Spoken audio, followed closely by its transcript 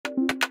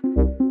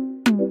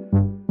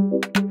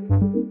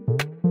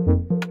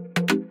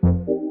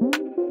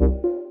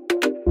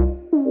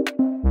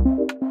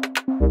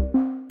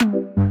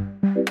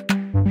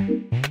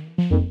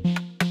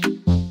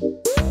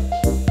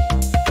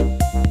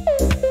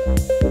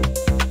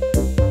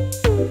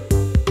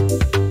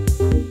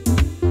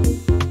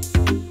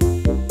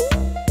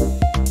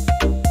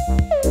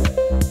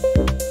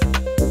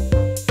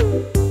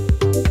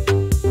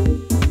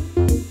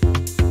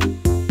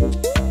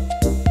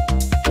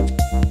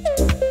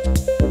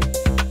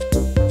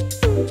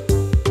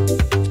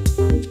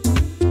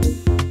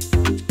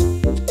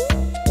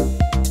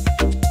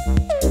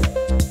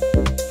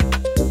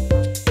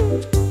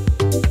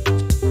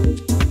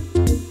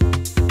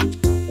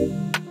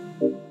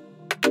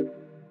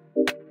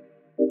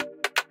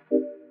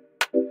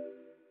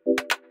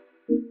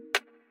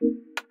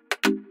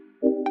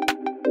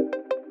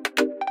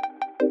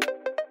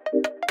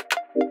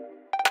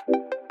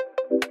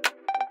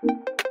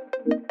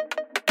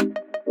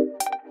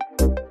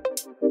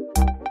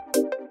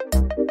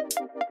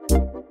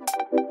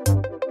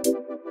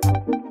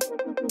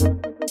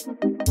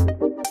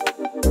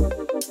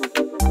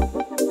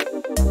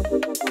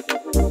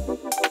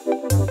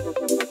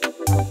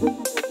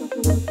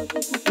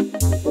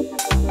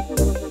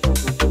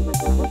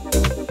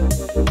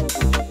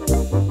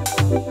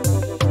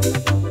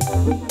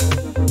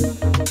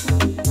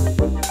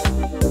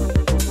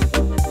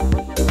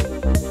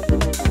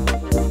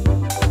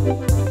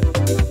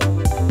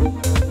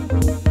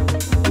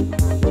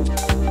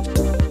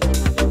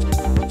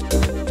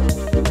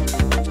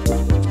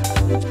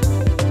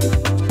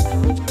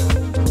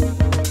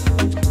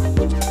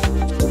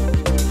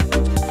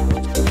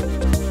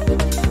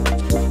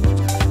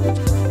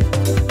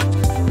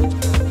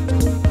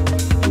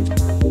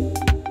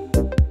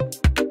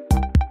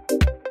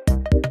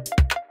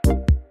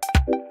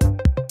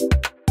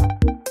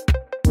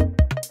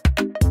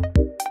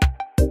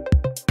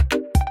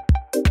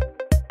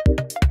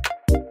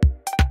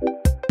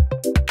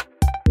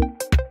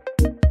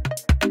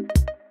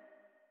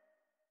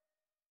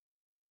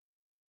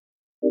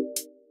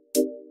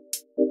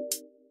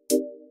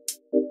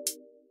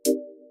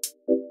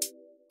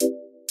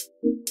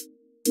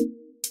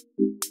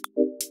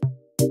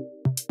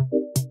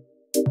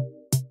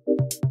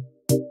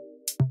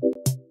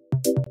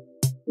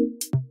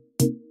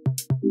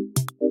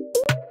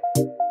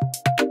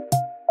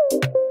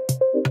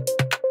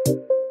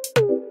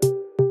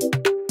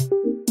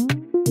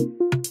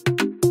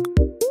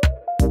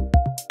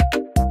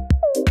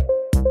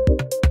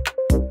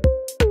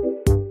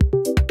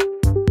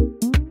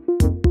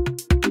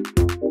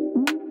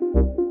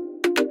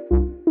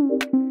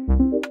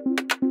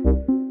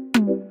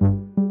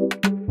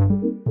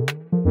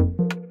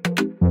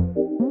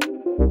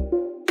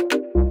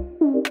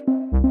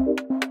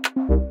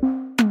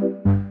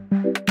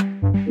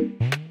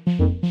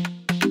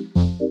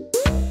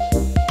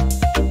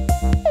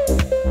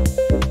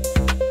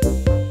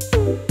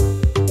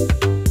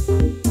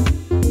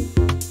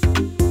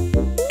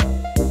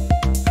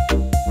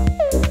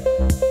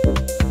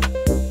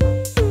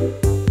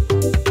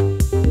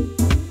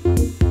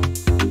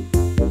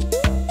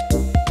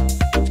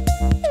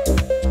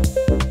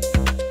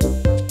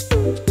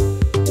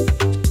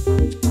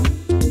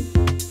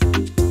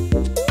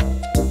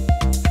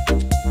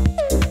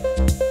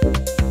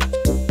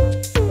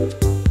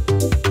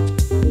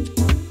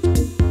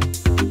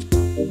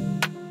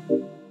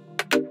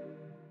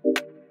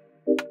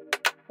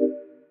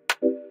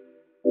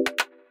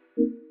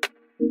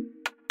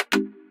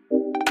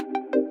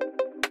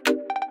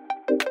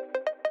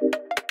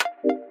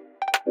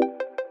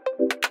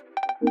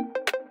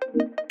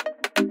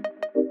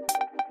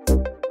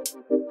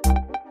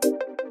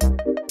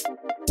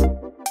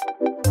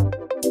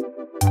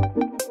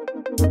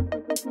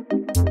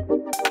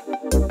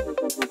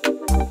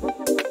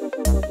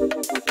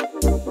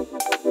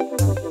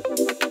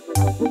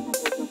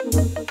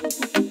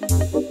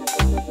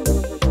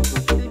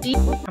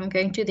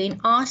going to then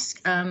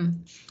ask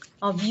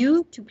of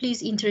you to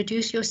please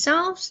introduce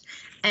yourselves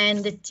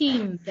and the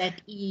team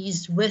that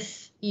is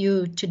with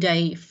you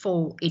today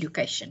for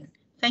education.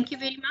 Thank you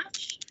very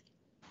much.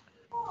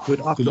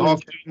 Good afternoon,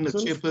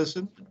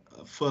 Chairperson.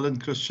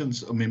 Ferlin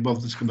Christians, a member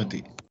of this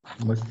committee.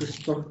 Mr.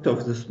 Start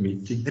of this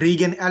meeting.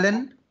 Regan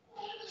Allen.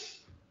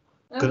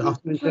 Good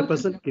afternoon,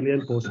 Chairperson.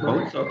 Gillian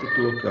Bosman. It's after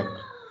 2 o'clock.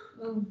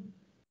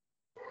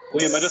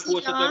 Goeiemiddag,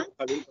 voorzitter.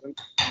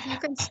 If you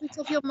can switch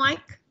off your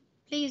mic,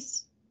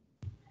 please.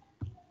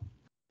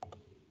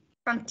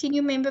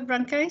 Continue, Member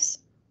Brankhuis.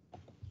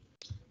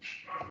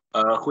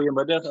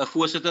 Goeiemiddag,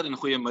 voorzitter, en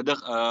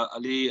goeiemiddag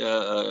al die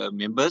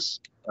members.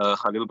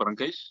 Khalil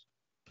Brankhuis.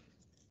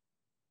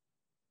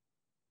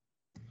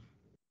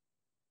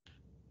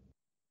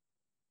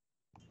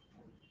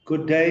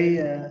 Good day,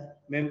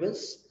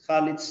 members.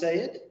 Khalid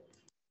Sayed.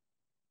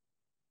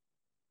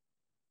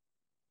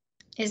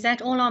 Is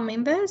that all our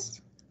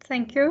members?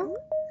 Thank you.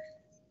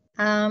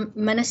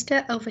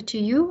 Minister, over to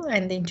you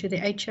and then to the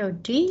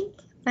HOD.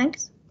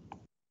 Thanks.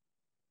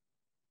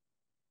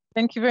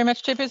 Thank you very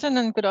much, Chairperson,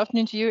 and good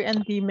afternoon to you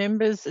and the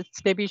members.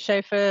 It's Debbie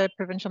Schaefer,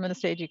 Provincial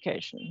Minister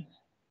Education.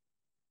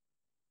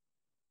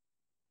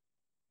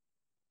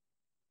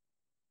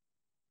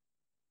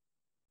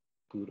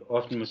 Good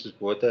afternoon, Mrs.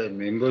 Botha and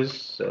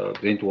members.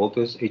 Brent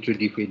Walters,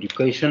 HOD for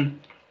Education.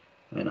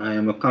 And I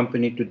am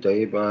accompanied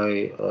today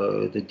by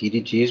the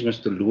DDGs,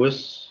 Mr.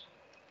 Lewis,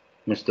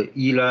 Mr.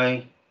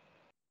 Eli,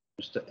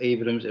 Mr.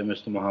 Abrams, and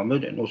Mr.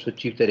 Mohammed, and also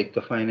Chief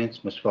Director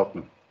Finance, Ms.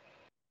 Faulkner.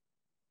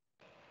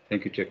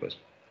 Thank you, Chairperson.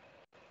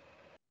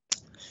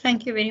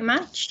 Thank you very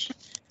much.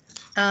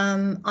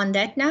 On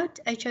that note,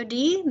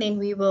 HOD, then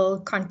we will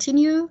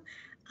continue.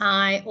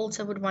 I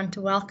also would want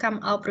to welcome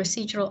our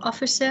procedural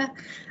officer,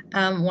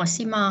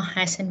 Wasima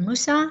Hassan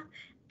Musa,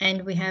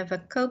 and we have a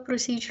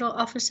co-procedural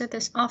officer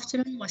this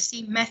afternoon,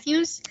 Wasim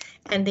Matthews,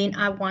 and then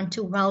I want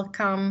to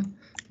welcome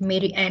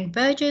Mary Ann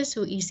Burgess,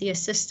 who is the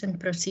assistant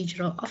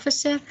procedural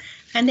officer,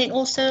 and then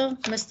also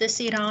Mr.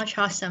 Siraj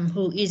Hassam,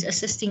 who is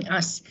assisting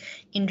us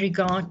in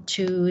regard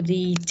to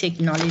the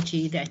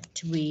technology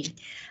that we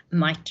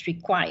might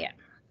require.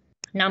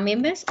 Now,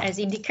 members, as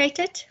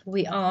indicated,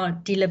 we are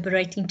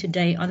deliberating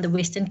today on the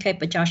Western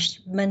Cape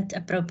Adjustment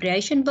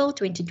Appropriation Bill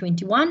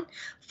 2021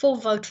 for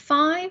Vote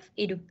 5,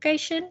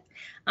 Education.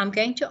 I'm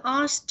going to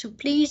ask to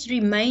please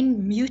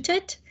remain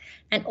muted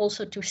and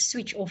also to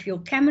switch off your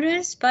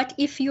cameras. But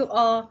if you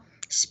are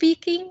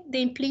speaking,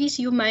 then please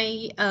you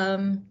may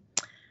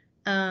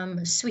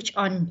switch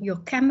on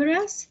your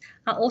cameras.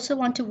 I also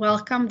want to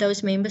welcome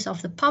those members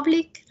of the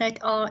public that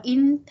are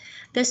in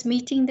this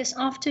meeting this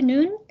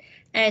afternoon,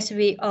 as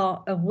we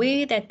are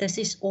aware that this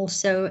is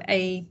also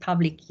a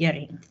public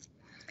hearing.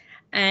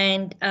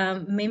 And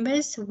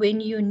members, when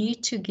you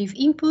need to give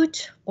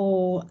input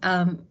or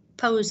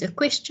pose a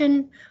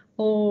question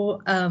or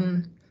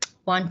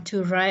want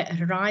to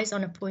rise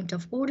on a point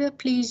of order,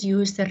 please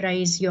use the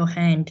raise your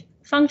hand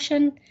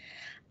function.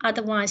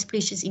 Otherwise,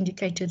 please just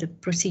indicate to the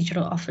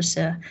procedural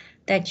officer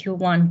that you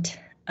want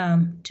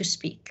to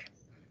speak.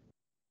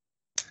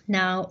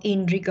 Now,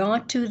 in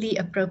regard to the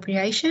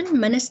appropriation,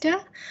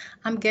 Minister,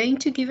 I'm going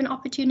to give an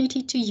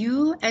opportunity to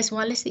you as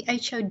well as the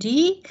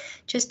HOD,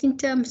 just in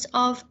terms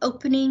of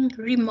opening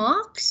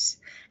remarks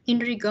in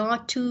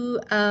regard to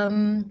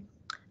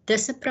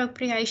this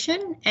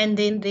appropriation, and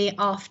then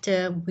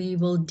thereafter we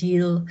will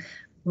deal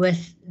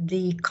with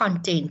the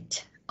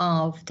content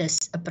of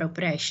this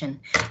appropriation.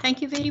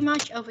 Thank you very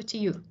much. Over to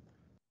you.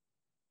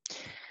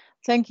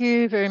 Thank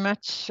you very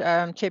much,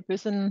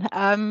 Chairperson.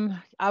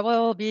 I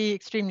will be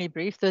extremely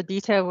brief. The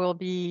detail will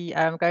be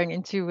going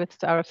into with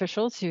our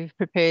officials who've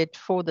prepared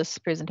for this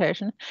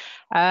presentation.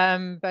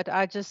 But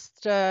I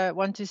just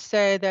want to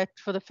say that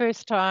for the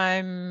first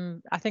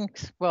time, I think,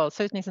 well,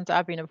 certainly since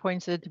I've been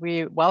appointed,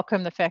 we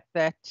welcome the fact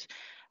that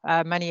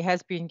money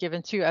has been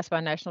given to us by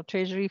National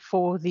Treasury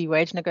for the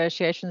wage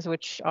negotiations,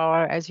 which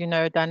are, as you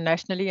know, done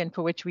nationally and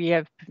for which we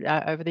have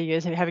over the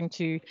years having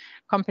to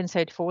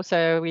compensate for.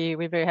 So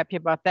we're very happy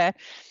about that.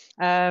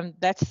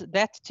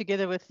 That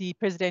together with the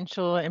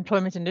Presidential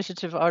Employment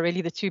Initiative are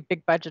really the two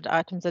big budget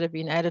items that have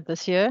been added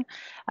this year.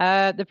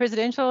 The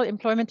Presidential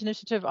Employment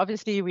Initiative,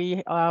 obviously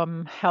we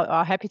are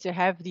happy to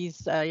have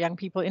these young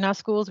people in our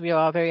schools. We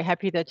are very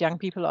happy that young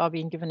people are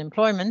being given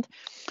employment.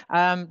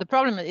 The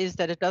problem is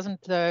that it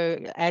doesn't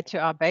add to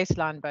our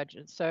baseline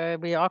budget. So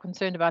we are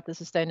concerned about the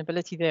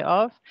sustainability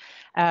thereof,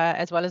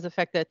 as well as the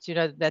fact that, you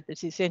know, that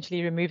it's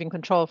essentially removing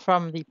control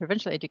from the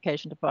provincial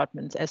education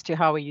departments as to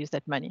how we use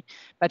that money.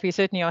 But we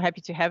certainly are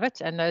happy to have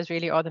it, and those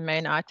really are the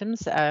main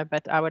items.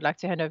 But I would like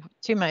to hand over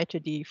to my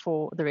HOD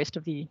for the rest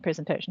of the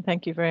presentation.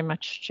 Thank you very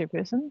much,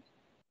 Chairperson.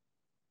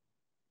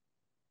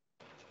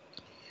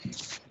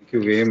 Thank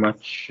you very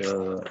much,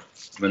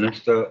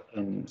 Minister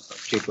and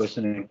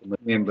Chairperson and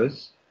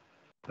members.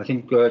 I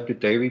think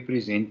today we're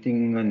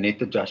presenting a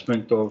net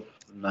adjustment of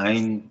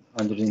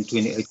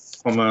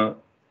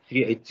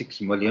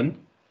 928.386 million.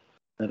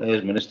 And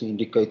as Minister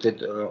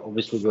indicated,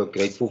 obviously we're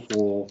grateful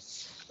for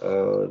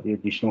the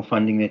additional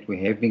funding that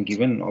we have been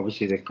given.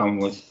 Obviously, they come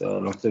with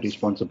lots of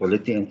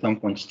responsibility and some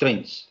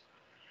constraints.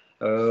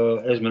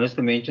 As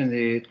Minister mentioned,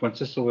 it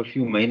consists of a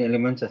few main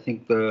elements. I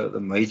think the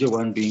major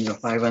one being the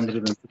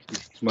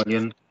 566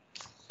 million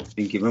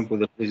being given for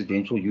the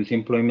Presidential Youth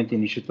Employment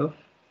Initiative.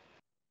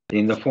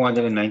 Then the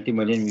 490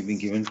 million we've been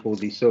given for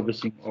the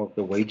servicing of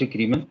the wage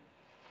agreement.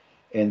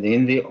 And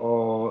then there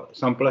are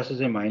some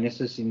pluses and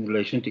minuses in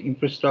relation to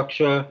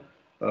infrastructure.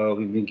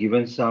 We've been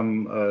given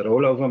some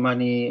rollover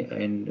money,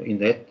 and in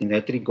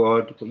that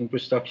regard, for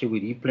infrastructure,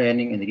 we're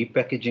replanning and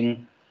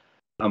repackaging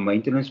our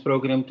maintenance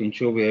program to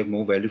ensure we have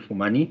more value for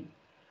money.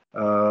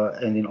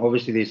 And then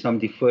obviously there's some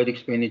deferred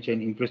expenditure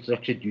in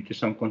infrastructure due to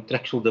some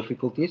contractual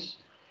difficulties.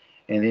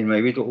 And then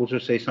maybe to also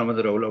say some of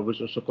the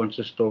rollovers also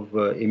consist of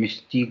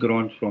MST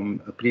grants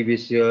from a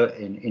previous year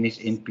and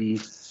NSNP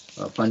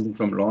funding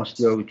from last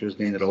year, which was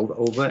then rolled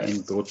over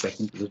and brought back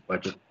into this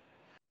budget.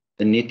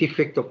 The net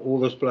effect of all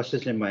those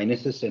pluses and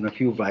minuses and a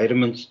few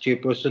environments,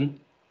 Chairperson,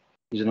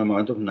 is an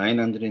amount of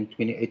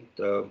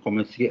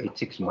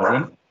 928.386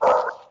 million.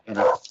 And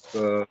I'll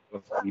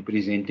be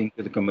presenting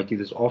to the committee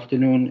this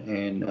afternoon,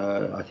 and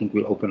I think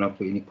we'll open up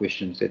for any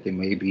questions that there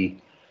may be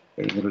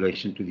in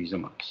relation to these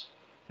amounts.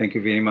 Thank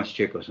you very much,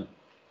 Chairperson.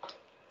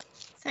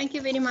 Thank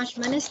you very much,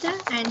 Minister,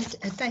 and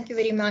thank you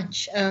very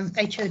much,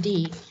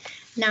 HOD.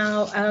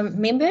 Now,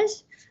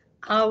 members,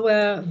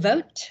 our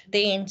vote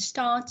then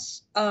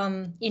starts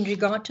in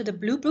regard to the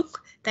Blue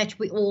Book that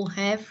we all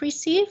have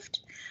received.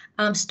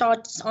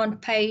 Starts on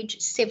page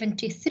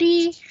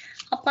 73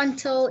 up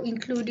until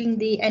including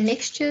the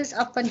annexures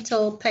up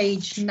until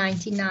page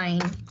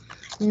 99.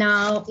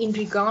 Now, in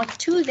regard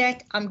to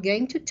that, I'm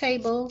going to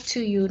table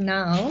to you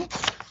now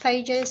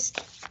pages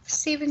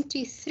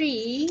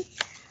 73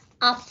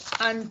 up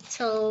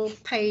until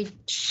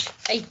page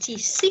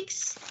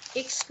 86,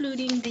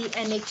 excluding the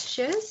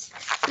annexures.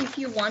 If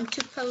you want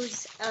to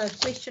pose a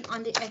question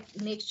on the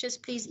annexures,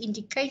 please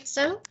indicate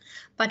so,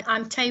 but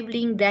I'm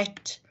tabling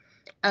that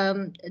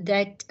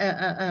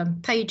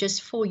pages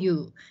for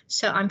you.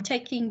 So I'm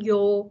taking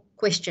your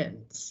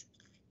questions.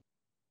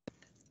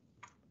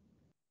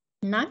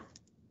 None?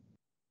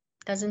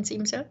 Doesn't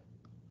seem so.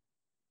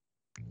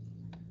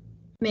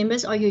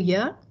 Members, are you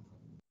here?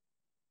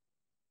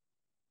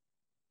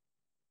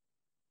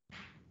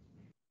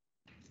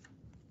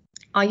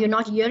 Are you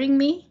not hearing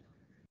me?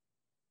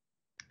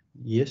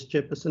 Yes,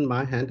 Chairperson,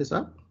 my hand is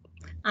up.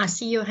 I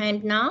see your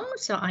hand now,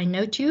 so I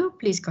note you.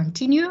 Please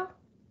continue.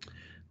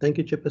 Thank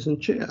you,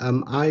 Chairperson. Chair,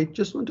 I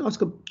just want to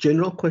ask a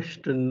general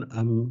question,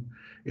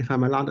 if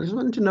I'm allowed. I just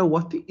wanted to know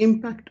what the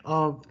impact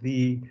of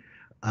the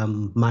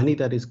money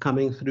that is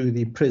coming through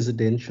the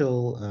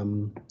Presidential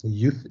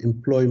Youth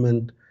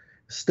Employment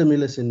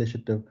Stimulus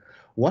Initiative.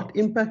 What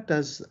impact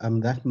does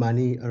that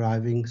money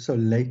arriving so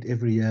late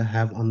every year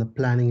have on the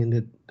planning in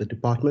the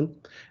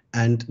department?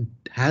 And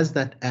has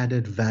that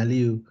added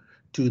value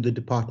to the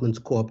department's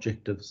core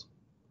objectives?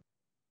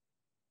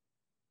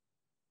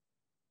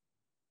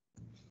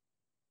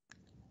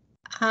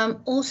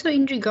 Also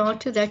in regard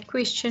to that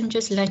question,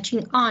 just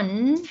latching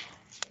on,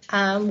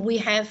 we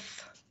have,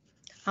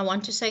 I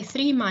want to say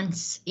 3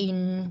 months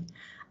in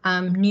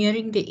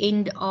nearing the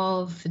end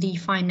of the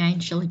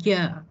financial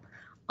year.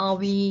 Are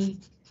we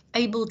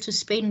able to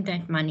spend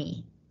that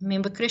money?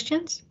 Member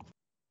Christians?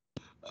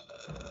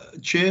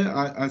 Chair,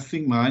 I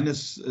think mine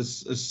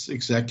is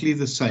exactly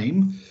the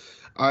same.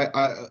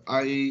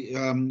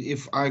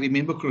 If I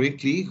remember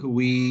correctly,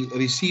 we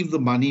received the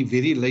money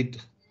very late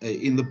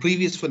in the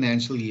previous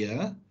financial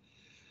year.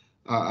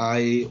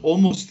 I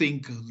almost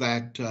think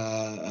that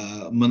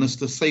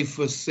Minister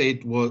Safer said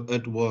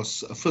it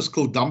was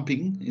fiscal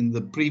dumping in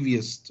the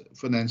previous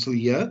financial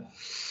year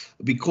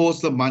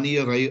because the money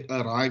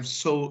arrived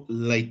so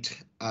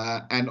late.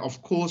 And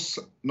of course,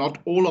 not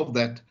all of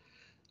that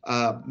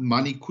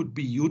money could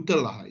be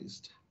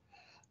utilized.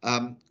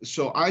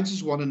 So I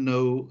just want to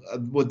know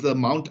with the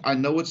amount, I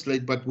know it's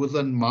late, but with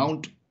an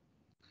amount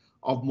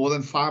of more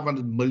than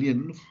 500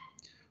 million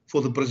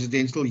for the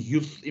Presidential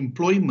Youth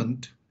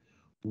Employment,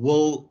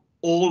 will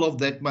all of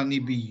that money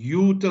be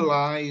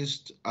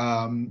utilized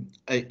in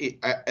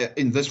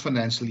this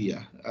financial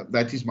year?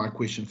 That is my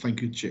question.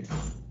 Thank you, Chair.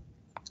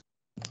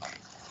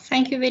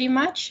 Thank you very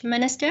much,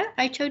 Minister.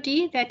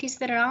 HOD, that is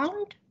the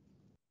round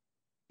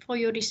for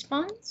your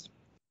response.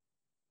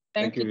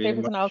 Thank you,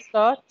 Chairperson. I'll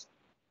start.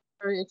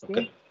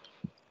 Okay.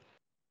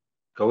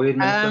 Go ahead,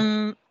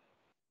 Minister.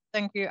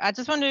 Thank you. I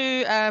just want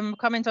to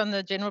comment on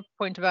the general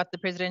point about the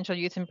Presidential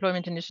Youth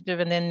Employment Initiative,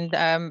 and then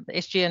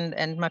SG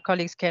and my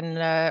colleagues can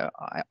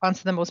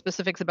answer the more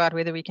specifics about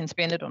whether we can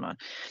spend it or not.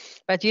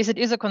 But yes, it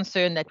is a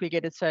concern that we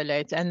get it so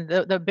late. And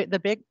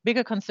the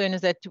bigger concern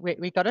is that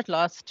we got it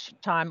last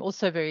time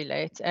also very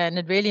late. And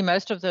it really,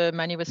 most of the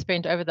money was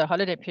spent over the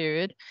holiday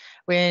period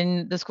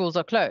when the schools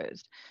are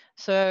closed.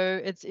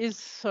 So it is,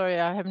 sorry,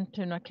 I haven't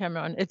turned my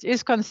camera on. It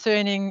is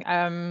concerning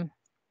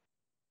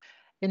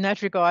in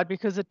that regard,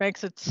 because it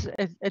makes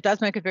it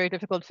does make it very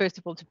difficult, first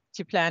of all,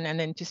 to plan and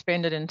then to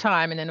spend it in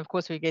time. And then, of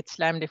course, we get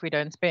slammed if we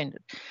don't spend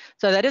it.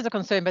 So that is a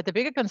concern. But the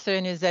bigger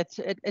concern is that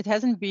it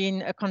hasn't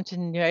been a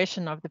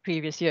continuation of the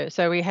previous year.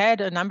 So we had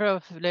a number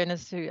of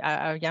learners who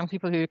are young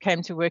people who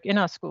came to work in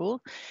our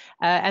school,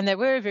 and they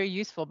were very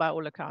useful by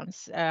all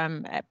accounts.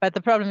 But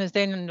the problem is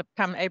then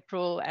come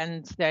April,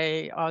 and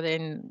they are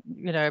then,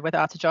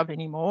 without a job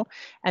anymore.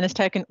 And it's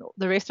taken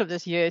the rest of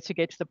this year to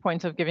get to the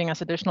point of giving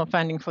us additional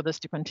funding for this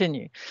to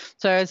continue.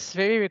 So it's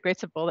very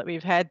regrettable that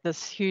we've had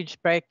this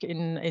huge break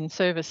in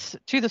service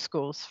to the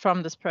schools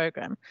from this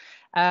program.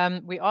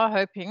 We are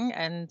hoping,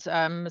 and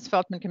Ms.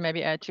 Feldman can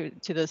maybe add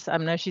to this, I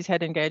know she's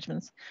had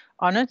engagements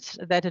on it,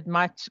 that it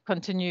might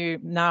continue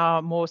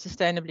now more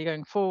sustainably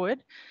going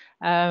forward.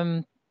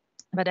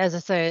 But as I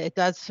say, it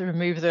does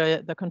remove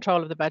the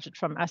control of the budget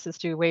from us as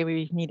to where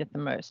we need it the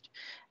most.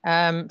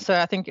 So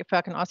I think if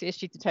I can ask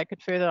SG to take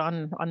it further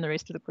on the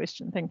rest of the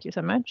question. Thank you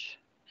so much.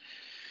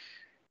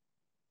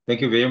 Thank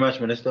you very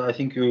much, Minister. I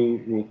think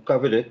you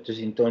covered it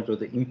just in terms of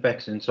the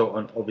impacts and so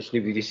on.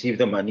 Obviously, we received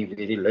the money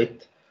very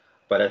late,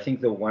 but I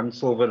think the one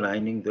silver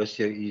lining this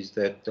year is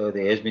that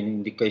there has been an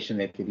indication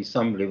that there is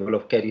some level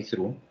of carry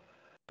through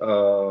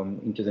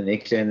into the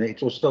next year. And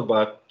it's also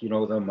about, the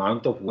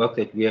amount of work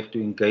that we have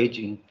to engage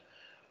in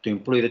to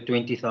employ the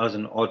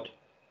 20,000 odd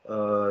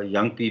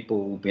young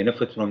people who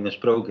benefit from this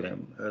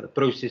program. The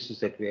processes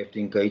that we have to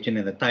engage in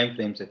and the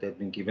timeframes that have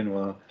been given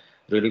were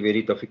really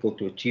very difficult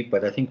to achieve,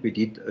 but I think we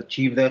did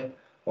achieve that.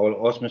 I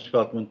will ask Ms.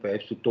 Feldman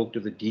perhaps to talk to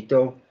the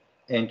detail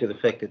and to the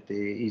fact that there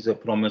is a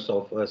promise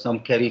of some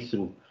carry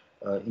through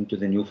into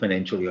the new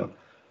financial year.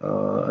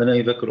 And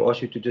if I could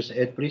ask you to just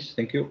add, please.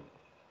 Thank you.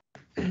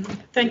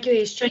 Thank you,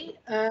 SG.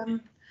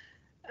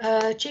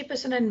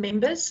 Chairperson and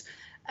members,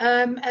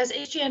 as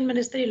SG and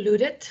Minister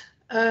alluded,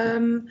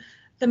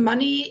 the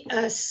money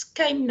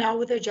came now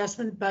with the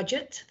adjustment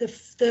budget.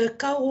 The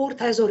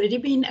cohort has already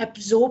been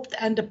absorbed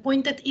and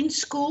appointed in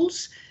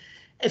schools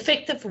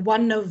effective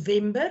 1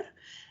 November.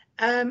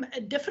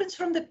 A difference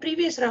from the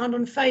previous round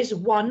on phase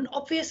 1,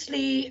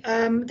 obviously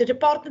the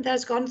department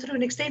has gone through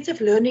an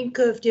extensive learning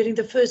curve during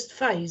the first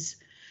phase.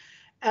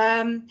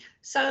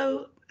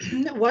 So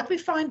what we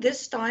find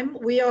this time,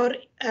 they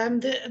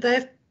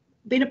have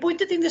been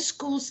appointed in the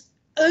schools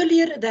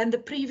earlier than the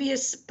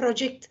previous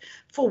project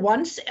for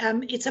once.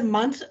 It's a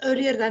month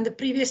earlier than the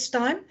previous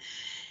time.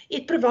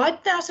 It provides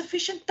now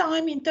sufficient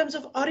time in terms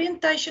of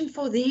orientation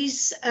for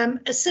these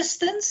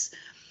assistants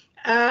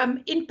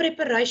in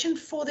preparation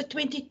for the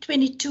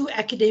 2022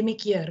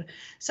 academic year.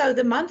 So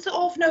the month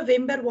of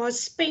November was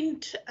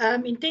spent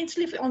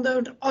intensely on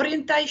the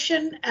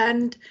orientation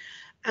and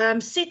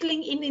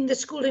settling in the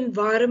school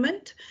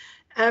environment.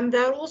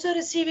 They're also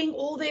receiving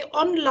all the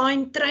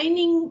online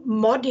training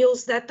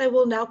modules that they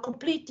will now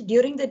complete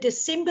during the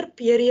December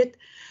period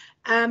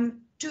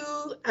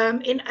to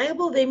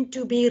enable them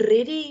to be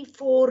ready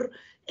for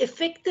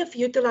effective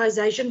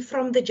utilization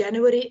from the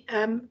January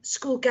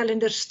school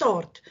calendar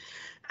start.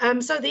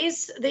 So there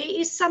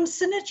is some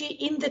synergy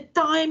in the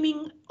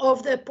timing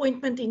of the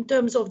appointment in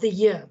terms of the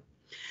year.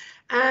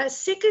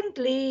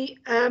 Secondly,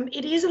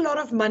 it is a lot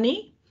of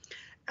money.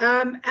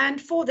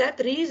 And for that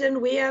reason,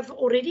 we have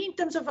already, in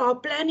terms of our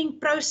planning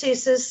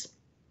processes,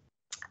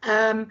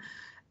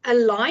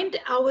 aligned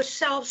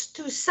ourselves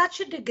to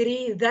such a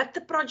degree that the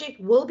project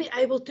will be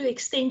able to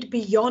extend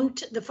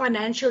beyond the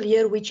financial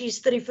year, which is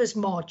 31st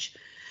March.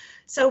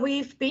 So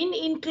we've been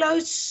in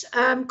close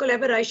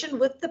collaboration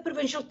with the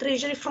Provincial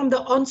Treasury from the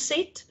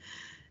onset.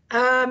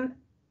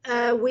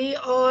 We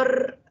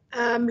are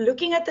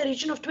looking at the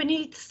region of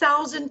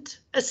 20,000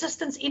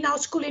 assistants in our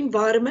school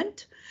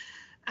environment.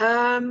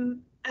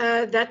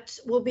 That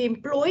will be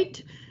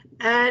employed,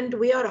 and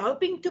we are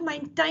hoping to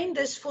maintain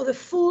this for the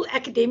full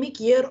academic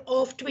year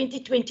of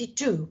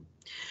 2022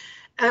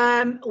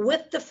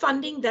 with the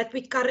funding that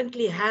we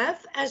currently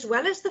have, as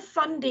well as the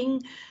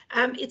funding.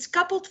 It's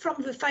coupled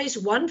from the phase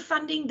 1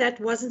 funding that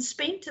wasn't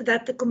spent,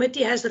 that the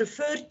committee has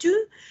referred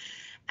to,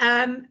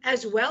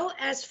 as well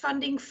as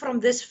funding from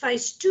this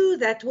phase 2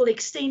 that will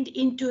extend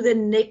into the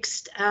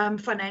next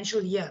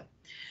financial year.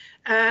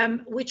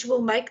 Which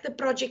will make the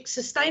project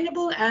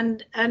sustainable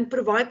and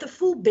provide the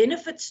full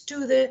benefits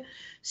to the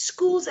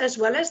schools as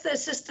well as the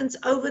assistants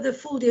over the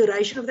full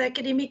duration of the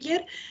academic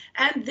year.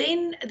 And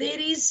then there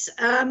is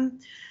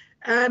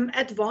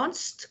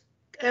advanced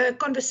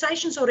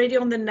conversations already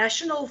on the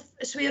national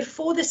sphere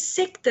for the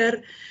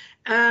sector.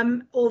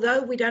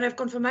 Although we don't have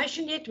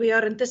confirmation yet, we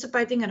are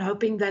anticipating and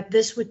hoping that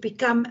this would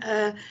become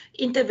an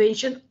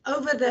intervention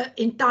over the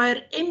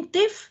entire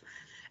MTEF.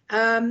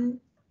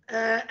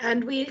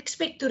 And we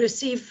expect to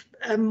receive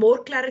more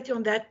clarity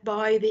on that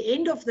by the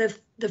end of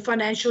the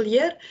financial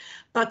year.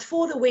 But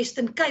for the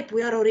Western Cape,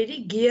 we are already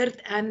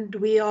geared, and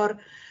we are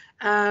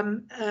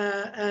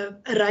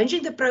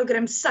arranging the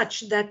program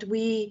such that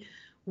we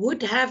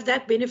would have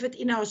that benefit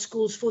in our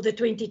schools for the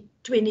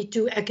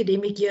 2022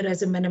 academic year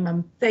as a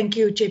minimum. Thank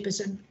you,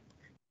 Chairperson.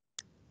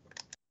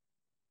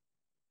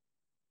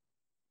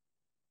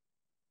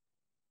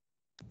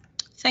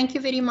 Thank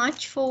you very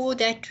much for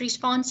that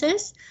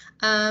responses.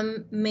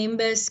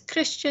 Members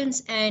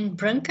Christians and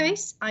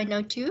Brinkhuis, I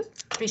note you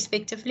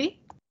respectively.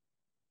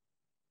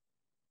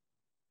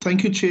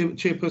 Thank you,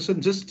 Chairperson.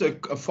 Just a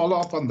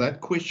follow-up on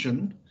that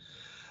question.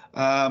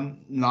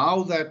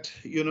 Now that,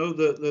 you know,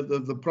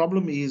 the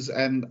problem is,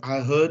 and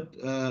I heard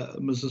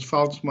Mrs.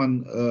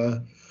 Veldsman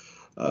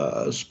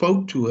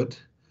spoke to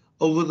it,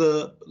 over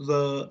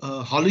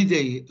the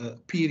holiday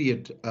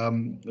period,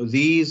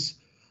 these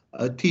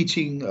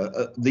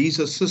these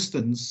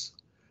assistants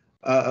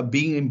are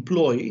being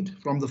employed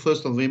from the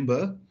 1st of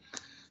November.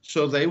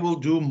 So they will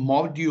do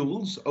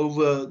modules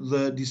over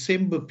the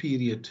December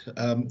period.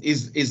 Those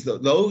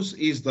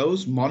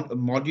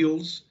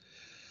modules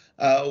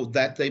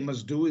that they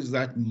must do, is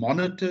that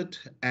monitored?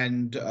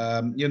 And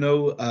you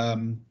know,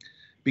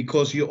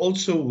 because you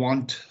also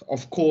want,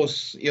 of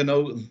course, you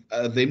know,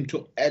 them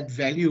to add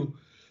value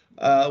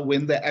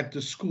when they're at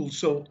the school.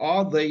 So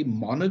are they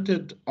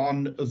monitored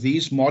on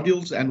these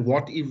modules? And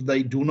what if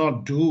they do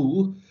not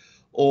do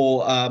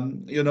or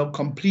you know,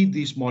 complete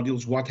these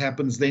modules? What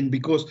happens then?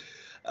 Because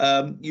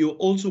you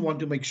also want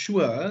to make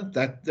sure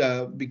that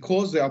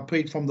because they are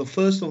paid from the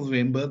 1st of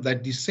November,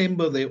 that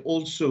December they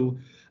also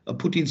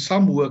put in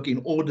some work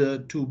in order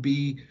to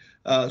be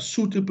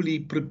suitably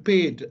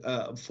prepared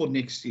for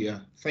next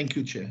year. Thank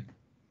you, Chair.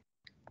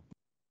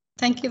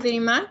 Thank you very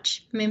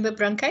much. Member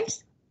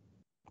Brinkhuis.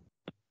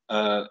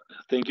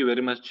 Thank you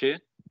very much, Chair.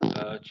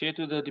 Chair,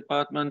 to the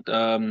department,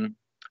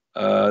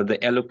 the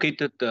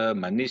allocated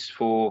monies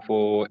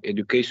for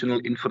educational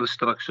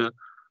infrastructure.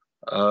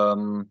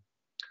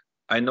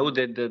 I know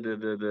that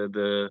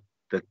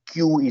the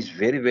queue is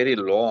very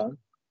long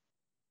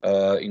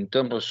in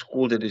terms of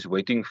school that is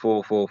waiting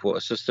for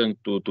assistance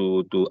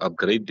to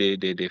upgrade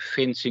their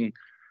fencing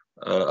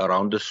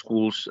around the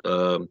schools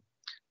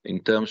in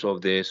terms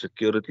of their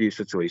security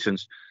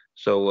situations.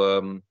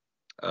 So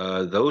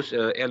those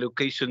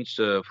allocations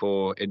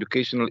for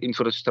educational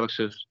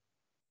infrastructures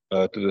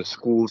to the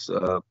schools,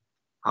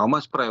 how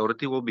much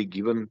priority will be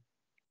given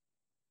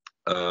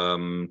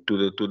to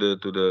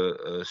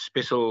the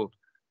special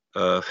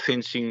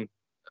fencing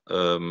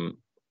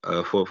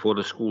for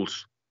the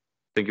schools?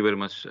 Thank you very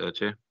much,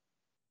 Chair.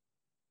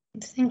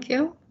 Thank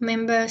you.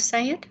 Member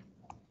Syed.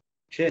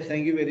 Chair,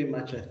 thank you very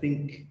much. I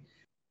think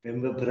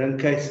Member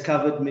Brinkhuis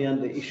covered me on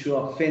the issue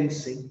of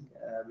fencing.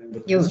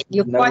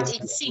 You're quite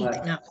in sync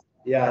now.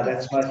 Yeah,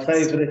 that's my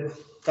favorite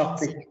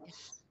topic.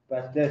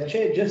 But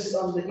Chair, just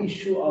on the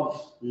issue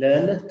of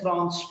learner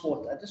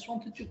transport, I just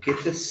wanted to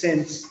get a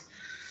sense,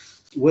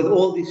 with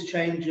all these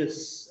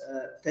changes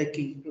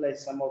taking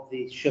place, some of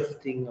the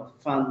shifting of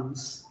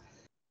funds,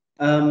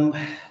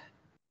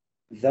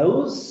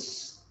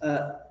 those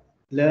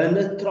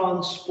learner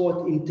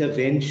transport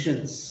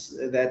interventions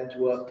that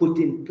were put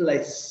in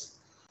place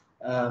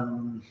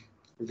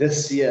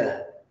this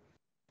year,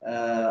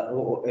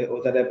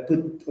 or that have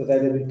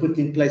been put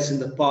in place in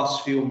the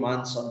past few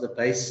months on the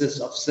basis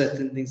of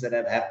certain things that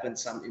have happened,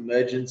 some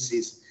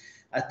emergencies.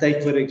 I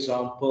take, for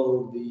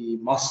example, the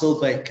Mossel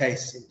Bay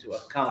case into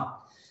account.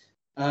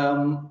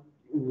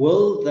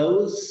 Will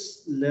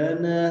those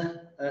learner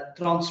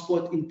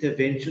transport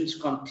interventions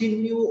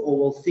continue, or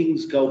will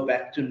things go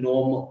back to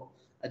normal?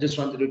 I just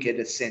wanted to get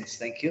a sense.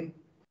 Thank you.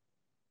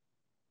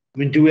 I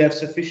mean, do we have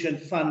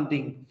sufficient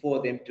funding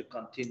for them to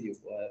continue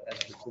as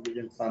the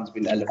provision funds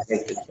been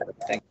allocated?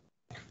 Thank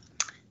you.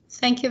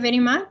 Thank you very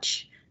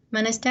much.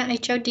 Minister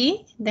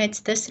HOD,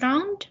 that's this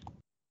round.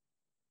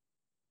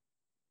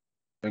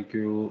 Thank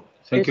you.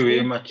 Thank you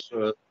very much.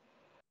 Sorry.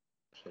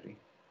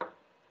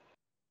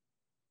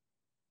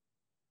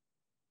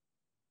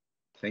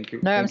 Thank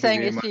you. No, I'm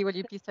saying, SG, will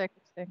you please take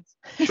thanks?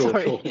 Sure,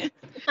 Sorry.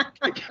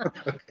 sure.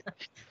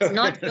 It's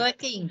not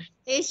working.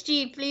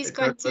 SG, please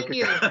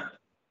continue.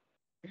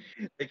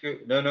 Thank you.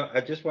 No,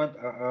 I just want,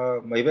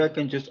 maybe I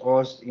can just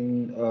ask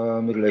in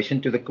relation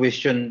to the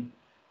questions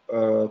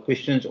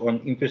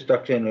on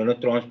infrastructure and learner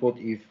transport,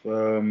 if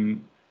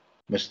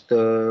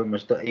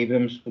Mr.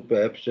 Abrams could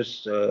perhaps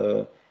just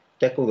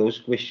tackle those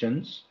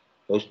questions,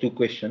 those two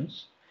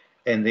questions.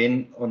 And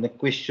then on the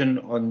question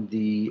on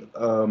the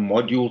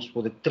modules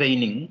for the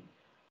training,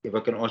 if I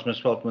can ask Ms.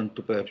 Feldman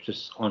to perhaps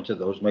just answer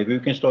those. Maybe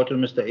we can start with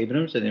Mr.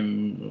 Abrams and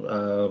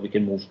then we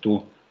can move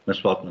to Ms.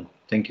 Feldman.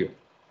 Thank you.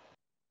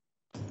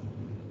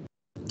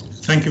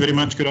 Thank you very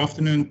much. Good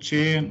afternoon,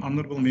 Chair and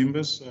honourable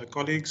members,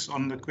 colleagues.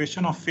 On the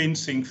question of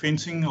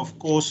fencing, of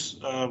course,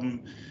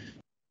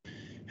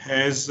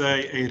 has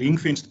a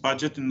ring-fenced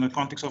budget in the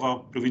context of our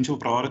provincial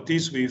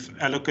priorities. We've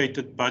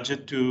allocated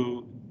budget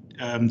to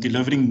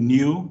delivering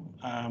new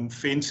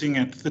fencing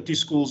at 30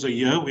 schools a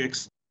year. We're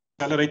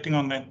accelerating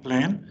on that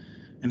plan.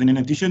 And then in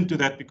addition to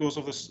that, because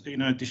of this,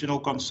 additional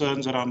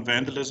concerns around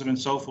vandalism and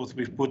so forth,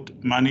 we've put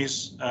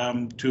monies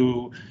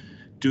to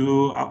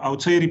do, I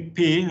would say,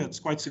 repair. It's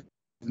quite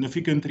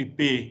significant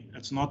repair.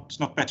 It's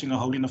not patching a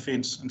hole in a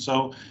fence. And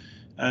so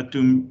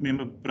to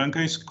Member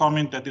Brinkhuis'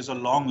 comment that there's a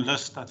long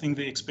list, I think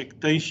the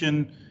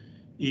expectation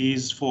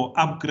is for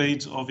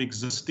upgrades of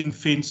existing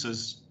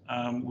fences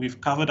We've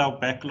covered our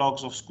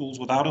backlogs of schools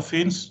without a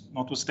fence,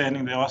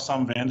 notwithstanding there are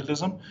some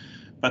vandalism.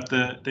 But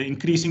the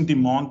increasing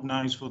demand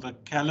now is for the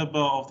caliber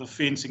of the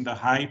fencing,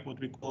 what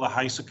we call the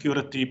high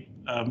security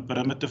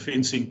perimeter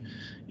fencing.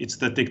 It's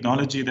the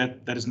technology that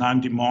is now in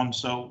demand.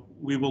 So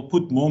we will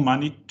put more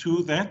money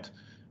to that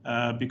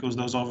because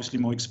those are obviously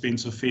more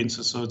expensive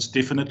fences. So it's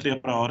definitely a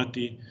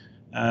priority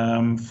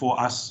for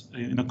us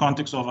in the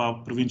context of our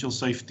provincial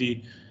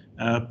safety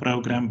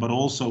program, but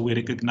also we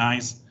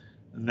recognize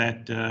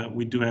that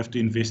we do have to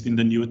invest in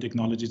the newer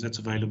technologies that's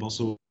available.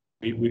 So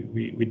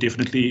we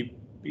definitely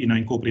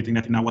incorporating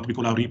that in what we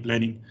call our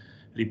replanning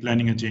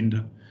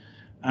agenda.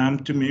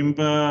 To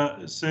member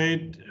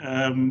said,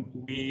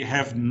 we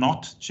have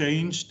not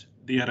changed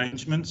the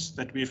arrangements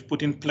that we've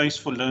put in place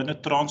for learner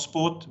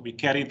transport. We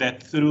carry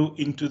that through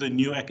into the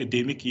new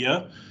academic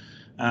year.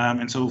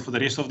 And so for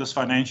the rest of this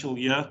financial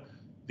year,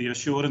 the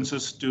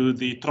assurances to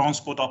the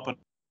transport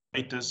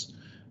operators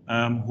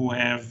who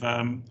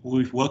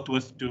we've worked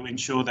with to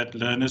ensure that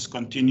learners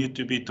continue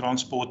to be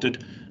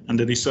transported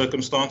under these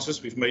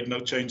circumstances. We've made no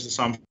change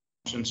assumption.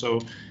 So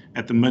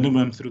at the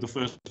minimum through the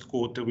first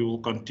quarter, we will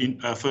continue,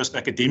 first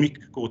academic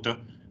quarter,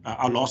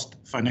 our last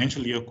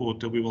financial year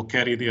quarter, we will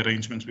carry the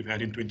arrangements we've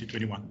had in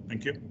 2021.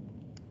 Thank you.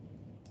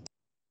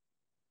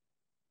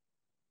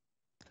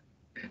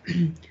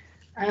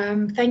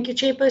 Thank you,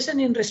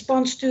 Chairperson. In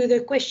response to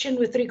the question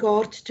with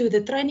regard to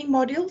the training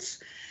modules,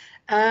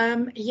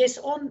 yes,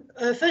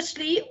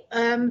 firstly,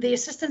 the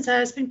assistance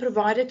has been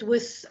provided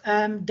with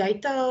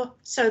data,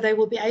 so they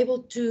will be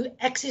able to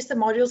access the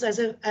modules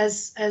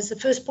as the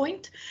first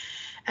point.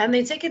 And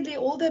then secondly,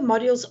 all the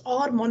modules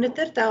are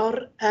monitored.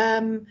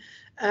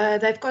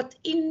 They've got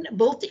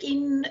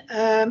built-in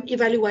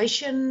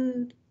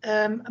evaluation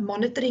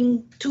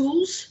monitoring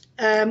tools,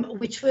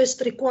 which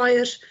first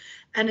requires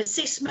an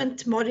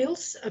assessment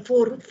modules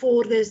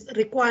for the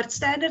required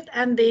standard,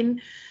 and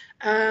then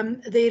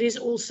there is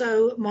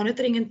also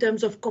monitoring in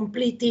terms of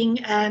completing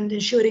and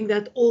ensuring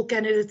that all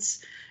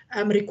candidates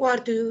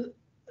required to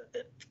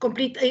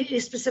complete a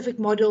specific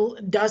module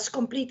does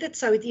complete it.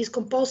 So it is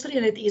compulsory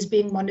and it is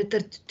being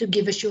monitored to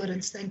give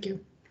assurance. Thank you.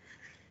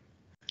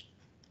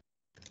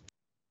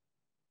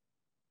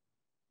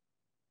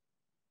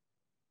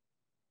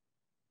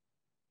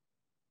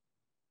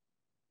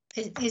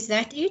 Is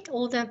that it?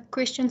 All the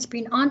questions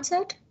been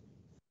answered?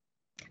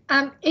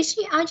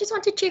 Ishri, I just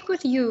want to check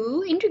with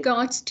you in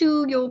regards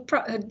to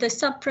the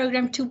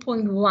sub-program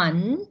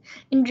 2.1,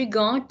 in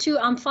regard to,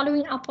 I'm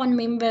following up on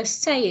member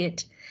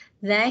Sayed,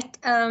 that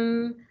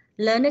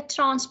learner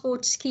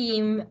transport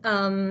scheme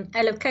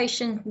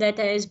allocation that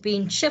has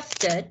been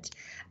shifted.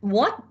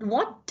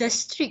 What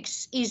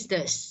districts is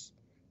this,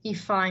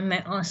 if I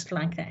may ask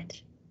like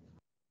that?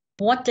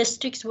 What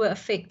districts were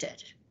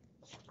affected?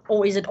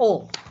 Or is it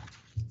all?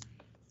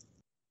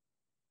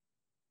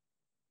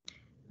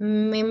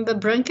 Member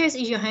Brinkers,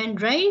 is your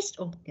hand raised?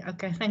 Oh,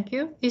 okay, thank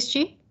you.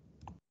 SG?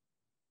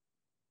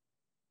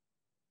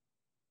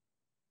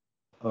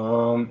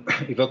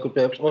 If I could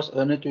perhaps ask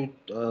Anna to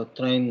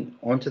try and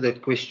answer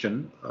that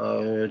question,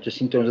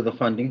 just in terms of the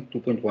funding,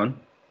 2.1.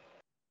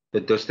 The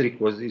district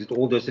is it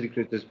all district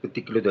or this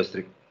particular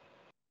district?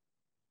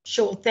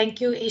 Sure, thank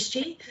you,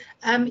 SG.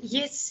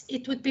 Yes,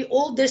 it would be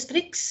all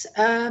districts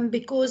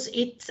because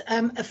it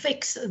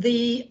affects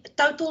the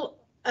total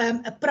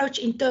approach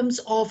in terms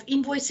of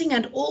invoicing,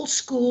 and all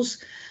schools,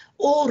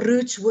 all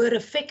routes were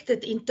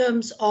affected in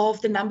terms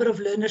of the number of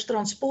learners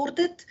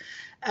transported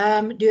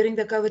during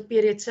the COVID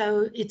period.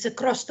 So it's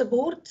across the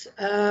board,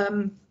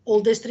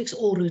 all districts,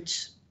 all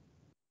routes.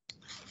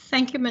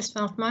 Thank you, Ms.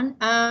 Veldman.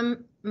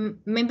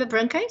 Member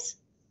Brinkhuis?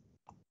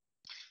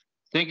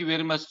 Thank you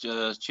very much,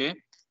 Chair.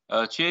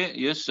 Chair,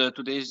 yes, to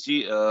the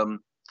SG,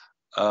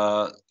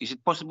 is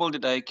it possible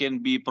that I can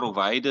be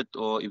provided,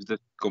 or if the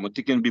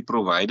committee can be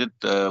provided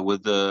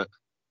with the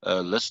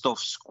list of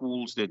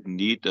schools that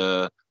need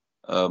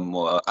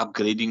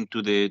upgrading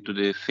to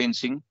the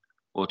fencing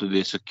or to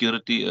the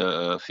security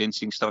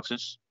fencing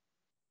structures?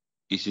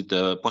 Is it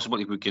possible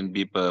if we can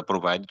be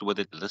provided with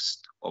a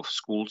list of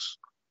schools?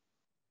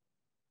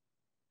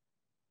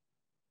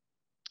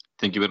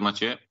 Thank you very much,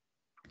 Chair.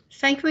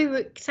 Thank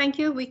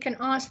you. We can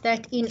ask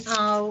that in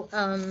our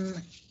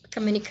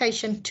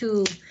communication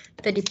to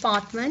the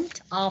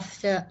department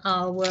after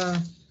our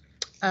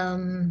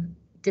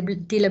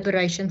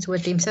deliberations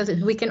with them, so that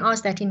we can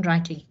ask that in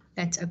writing.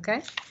 That's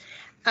okay.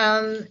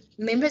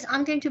 Members,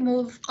 I'm going to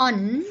move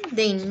on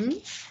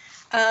then,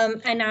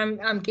 and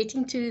I'm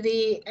getting to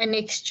the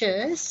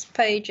annexures,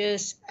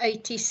 pages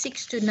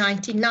 86 to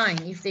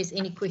 99, if there's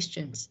any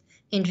questions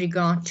in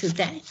regard to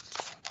that.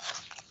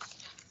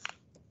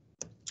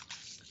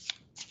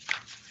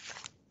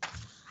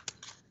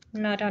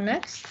 Not on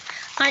it.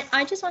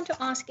 I just want to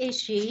ask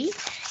SG,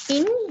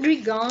 in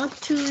regard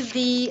to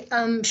the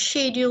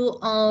schedule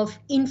of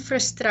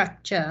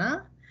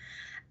infrastructure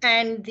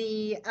and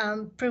the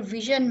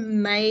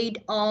provision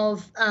made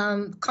of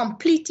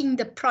completing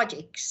the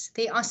projects.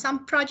 There are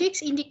some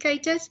projects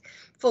indicated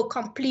for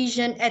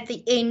completion at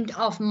the end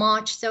of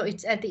March, so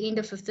it's at the end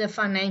of the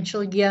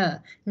financial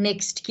year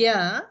next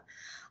year.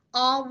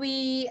 are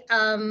we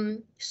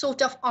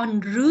sort of en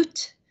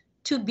route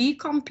to be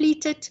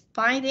completed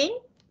by then?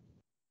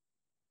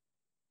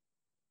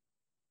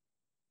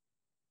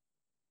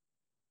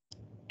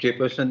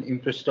 Chairperson,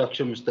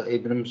 infrastructure, Mr.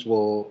 Abrams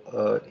will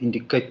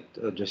indicate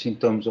just in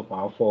terms of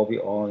how far we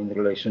are in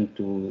relation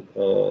to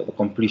the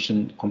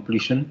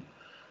completion.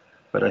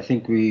 But I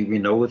think we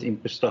know with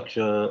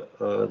infrastructure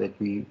that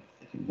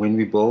when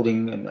we're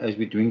building and as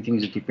we're doing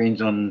things, it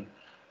depends on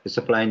the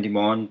supply and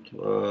demand,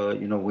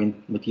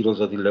 when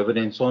materials are delivered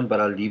and so on. But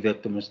I'll leave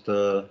that to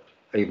Mr.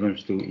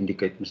 Abrams to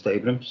indicate. Mr.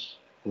 Abrams,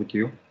 with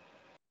you.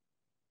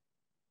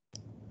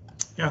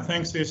 Yeah,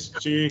 thanks,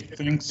 SG.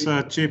 Thanks,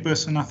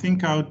 Chairperson. I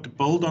think I would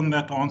build on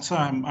that answer.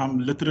 I'm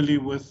literally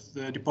with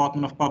the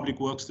Department of Public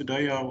Works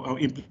today, our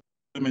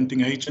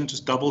implementing agent,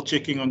 just double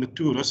checking on the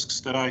two risks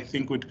that I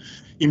think would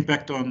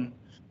impact on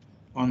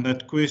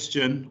that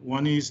question.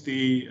 One is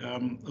the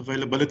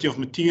availability of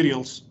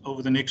materials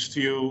over the next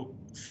few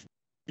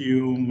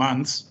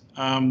months.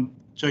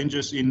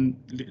 Changes in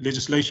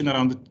legislation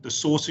around the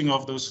sourcing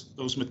of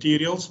those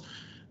materials.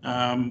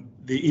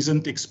 There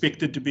isn't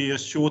expected to be a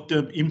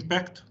short-term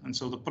impact, and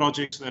so the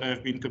projects that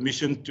have been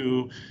commissioned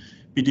to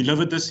be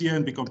delivered this year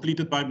and be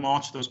completed by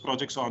March, those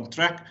projects are on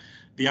track.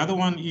 The other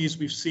one is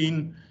we've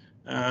seen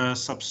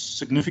some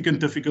significant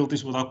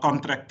difficulties with our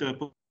contractor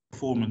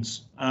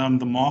performance.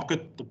 The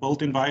market, the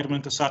built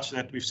environment is such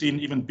that we've seen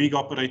even big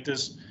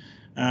operators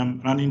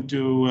run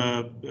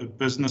into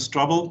business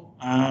trouble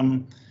as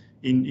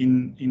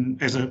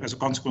a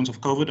consequence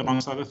of COVID,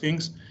 amongst other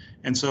things.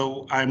 And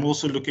so I'm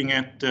also looking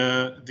at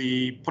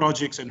the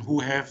projects and who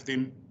have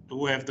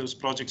those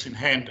projects in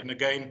hand. And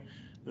again,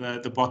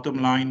 the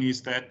bottom line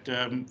is that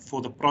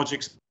for the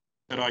projects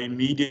that are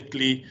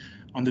immediately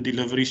on the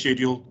delivery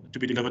schedule to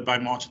be delivered by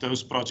March,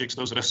 those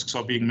risks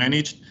are being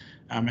managed.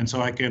 And so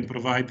I can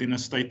provide in a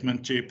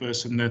statement,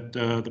 Chairperson, that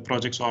the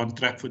projects are on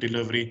track for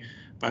delivery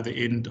by the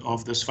end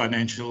of this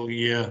financial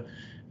year.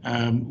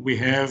 We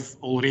have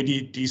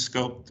already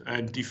descoped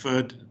and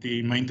deferred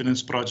the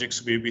maintenance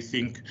projects where we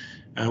think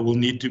will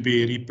need to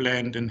be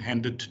replanned and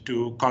handed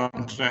to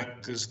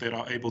contractors that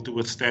are able to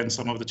withstand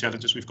some of the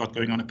challenges we've got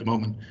going on at the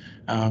moment.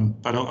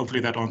 But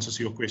hopefully that answers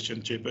your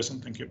question,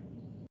 Chairperson. Thank you.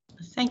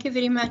 Thank you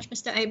very much,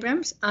 Mr.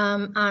 Abrams.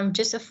 I'm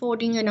just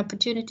affording an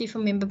opportunity for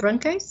Member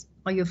Brinkhuis.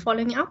 Are you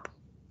following up?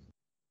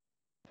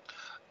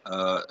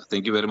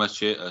 Thank you very much,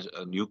 Chair.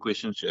 A new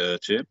question, Chair.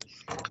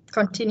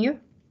 Continue.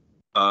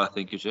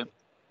 Thank you, Chair.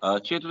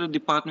 Chair, to the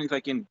department, if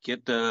I can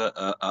get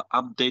an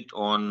update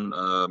on,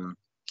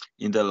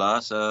 in the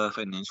last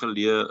financial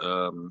year,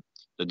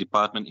 the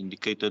department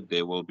indicated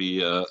there will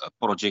be a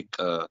project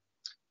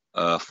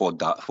for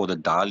the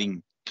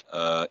Darling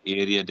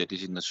area that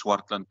is in the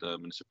Swartland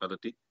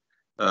municipality.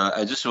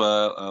 I just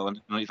want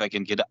to know if I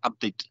can get an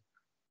update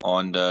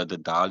on the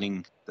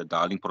Darling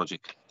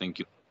project. Thank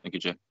you. Thank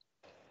you, Chair.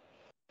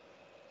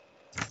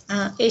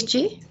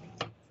 SG?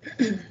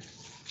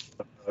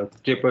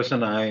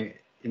 Chairperson,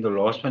 in the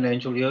last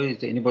financial year, is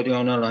there anybody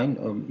on our line,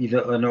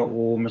 either Anna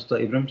or Mr.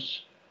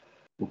 Abrams,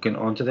 who can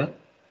answer that?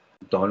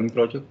 Darling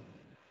project?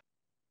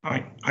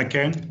 I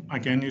can,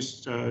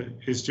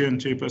 SG and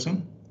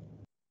Chairperson.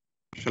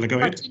 Shall I go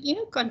ahead?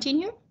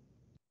 Continue.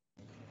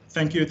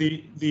 Thank you.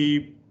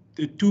 The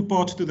two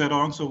parts to that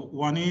answer.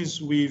 One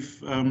is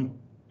we've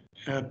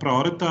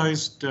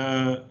prioritized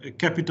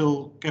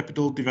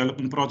capital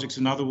development projects.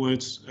 In other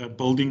words,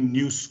 building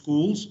new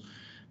schools,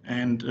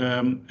 and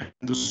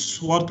the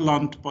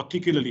Swartland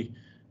particularly,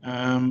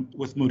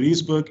 with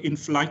Mauriceburg in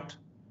flight,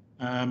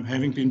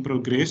 having been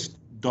progressed.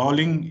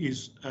 Darling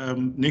is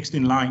next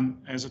in line,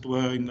 as it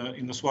were, in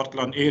the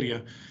Swartland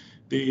area.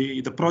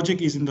 The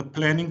project is in the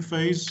planning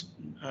phase,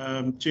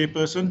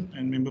 Chairperson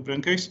and Member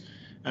Brinkhuis.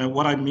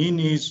 What I mean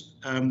is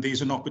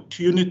there's an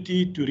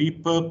opportunity to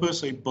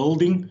repurpose a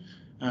building,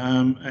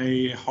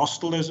 a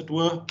hostel, as it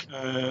were,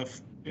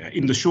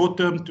 in the short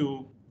term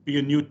to be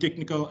a new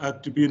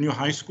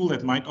high school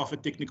that might offer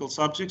technical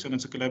subjects, and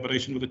it's a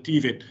collaboration with the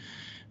TVET.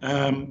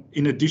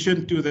 In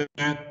addition to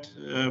that,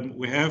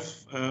 we have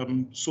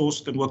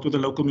sourced and worked with the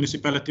local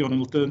municipality on an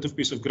alternative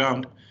piece of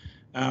ground.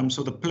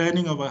 So the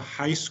planning of a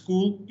high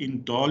school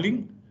in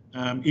Darling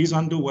is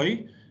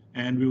underway,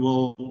 and we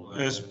will,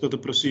 as per the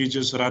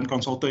procedures, run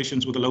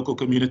consultations with the local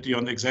community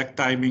on the exact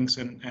timings,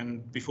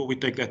 and before we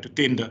take that to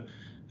tender,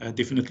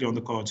 definitely on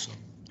the cards. So,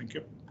 thank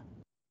you.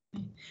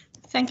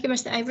 Thank you,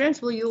 Mr.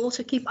 Abrams. Will you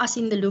also keep us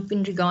in the loop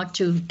in regard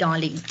to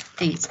Darling,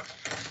 please?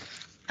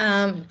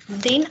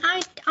 Then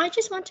I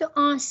just want to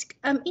ask,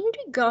 in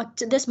regard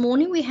to this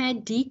morning, we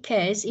had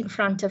DCAS in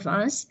front of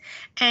us,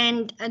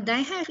 and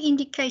they have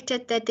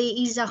indicated that there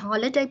is a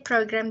holiday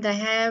program. They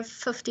have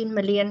 15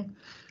 million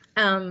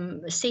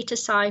set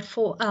aside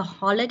for a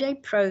holiday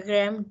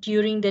program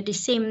during the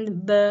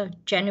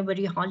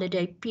December-January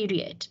holiday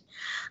period.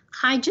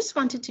 I just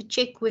wanted to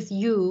check with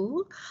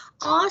you,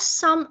 are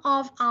some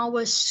of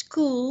our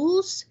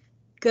schools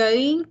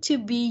going to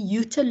be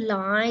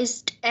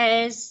utilized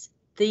as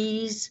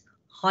these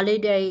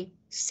holiday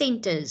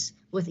centers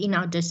within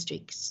our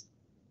districts?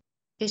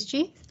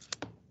 SG?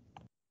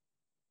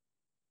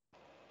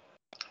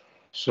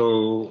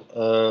 So,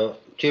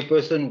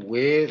 Chairperson,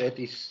 where that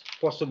is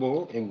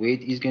possible and where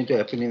it is going to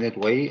happen in that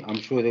way, I'm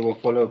sure they will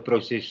follow a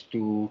process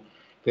to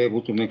be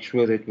able to make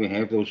sure that we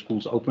have those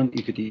schools open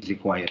if it is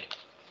required.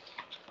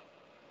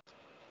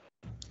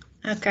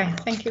 Okay,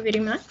 thank you very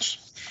much.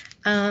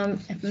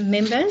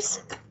 Members,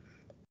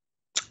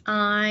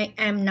 I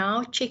am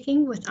now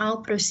checking with our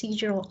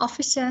procedural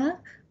officer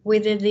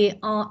whether there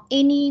are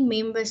any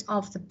members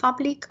of the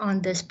public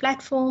on this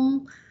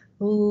platform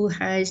who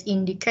has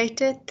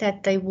indicated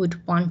that they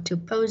would want to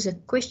pose a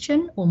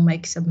question or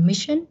make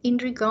submission in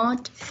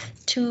regard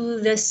to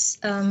this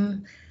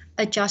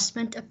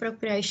adjustment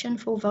appropriation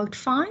for vote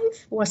 5.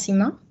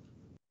 Wasima?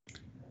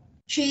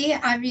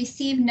 Chair, I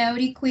received no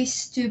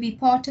requests to be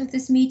part of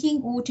this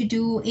meeting or to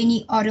do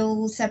any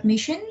oral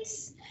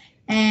submissions.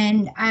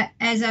 And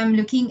as I'm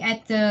looking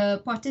at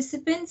the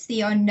participants,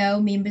 there are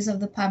no members of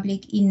the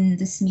public in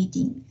this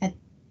meeting at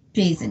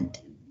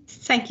present.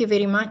 Thank you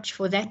very much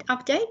for that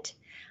update.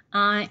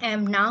 I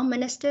am now,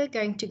 Minister,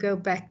 going to go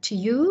back to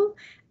you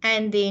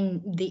and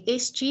then the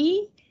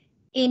SG.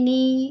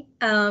 Any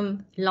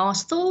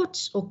last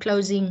thoughts or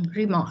closing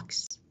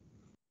remarks?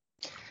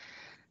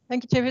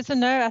 Thank you, Chairperson.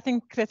 No, I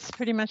think that's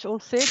pretty much all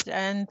said.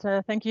 And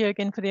thank you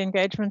again for the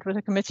engagement with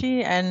the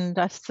committee. And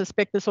I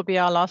suspect this will be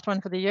our last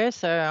one for the year.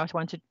 So I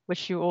want to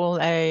wish you all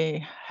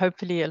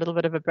hopefully a little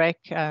bit of a break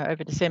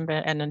over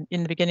December and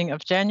in the beginning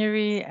of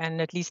January. And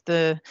at least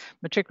the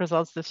matric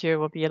results this year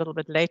will be a little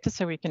bit later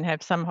so we can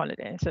have some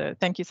holiday. So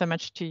thank you so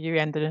much to you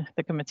and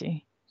the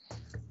committee.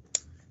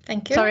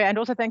 Thank you. Sorry, and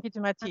also thank you to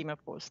my team,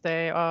 of course.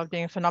 They are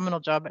doing a phenomenal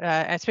job.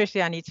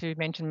 Especially, I need to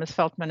mention Ms.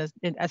 Feldman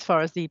as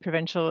far as the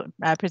presidential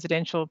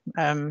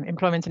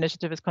employment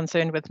initiative is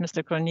concerned, with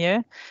Mr.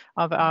 Cronier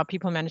of our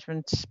people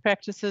management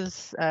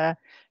practices,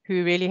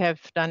 who really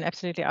have done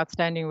absolutely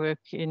outstanding work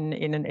in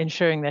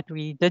ensuring that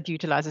we did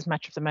utilize as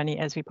much of the money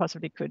as we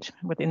possibly could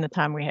within the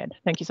time we had.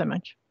 Thank you so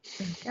much.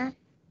 Okay,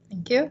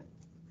 thank you.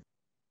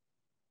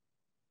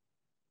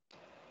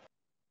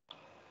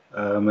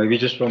 Maybe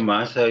just from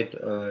my side,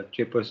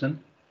 Chairperson,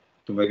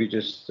 to maybe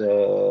just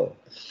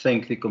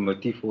thank the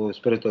committee for the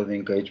spirit of the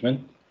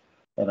engagement.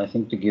 And I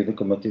think to give the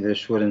committee the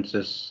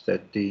assurances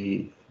that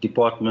the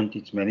department,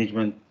 its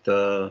management,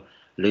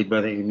 led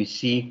by the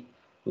MEC,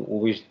 will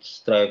always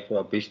strive for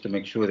our best to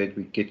make sure that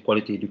we get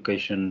quality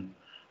education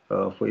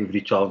for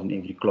every child in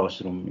every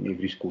classroom, in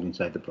every school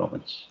inside the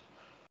province.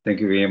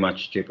 Thank you very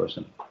much,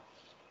 Chairperson.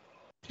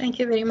 Thank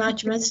you very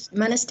much,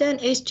 Minister and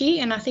SG.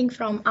 And I think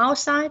from our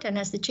side, and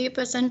as the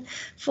chairperson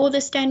for the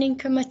standing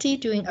committee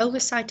doing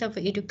oversight of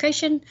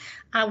education,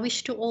 I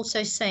wish to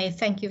also say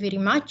thank you very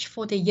much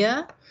for the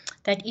year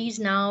that is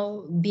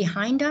now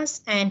behind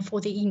us and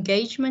for the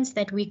engagements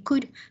that we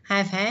could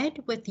have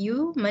had with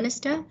you,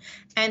 Minister,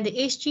 and the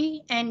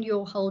SG and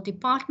your whole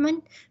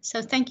department.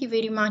 So thank you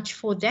very much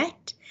for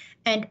that.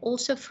 And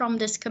also from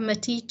this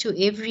committee to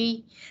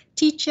every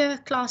teacher,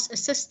 class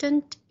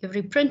assistant,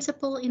 every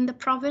principal in the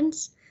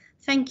province.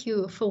 Thank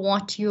you for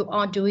what you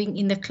are doing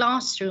in the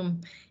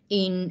classroom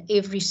in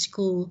every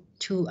school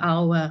to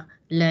our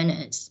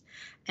learners.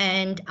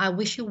 And I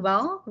wish you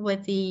well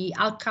with the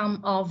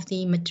outcome of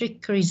the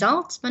matric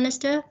results,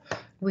 Minister.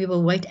 We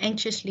will wait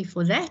anxiously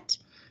for that.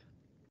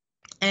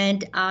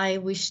 And I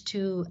wish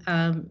to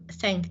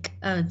thank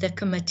the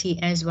committee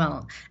as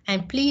well.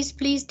 And please,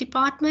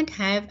 department,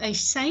 have a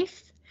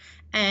safe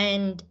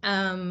and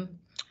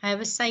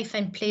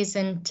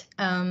pleasant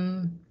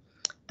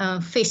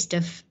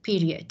festive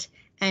period.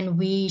 And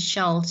we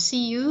shall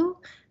see you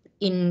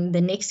in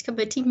the next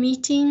committee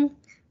meeting,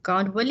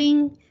 God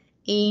willing,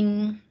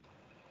 in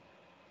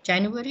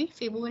January,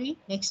 February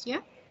next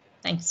year.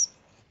 Thanks.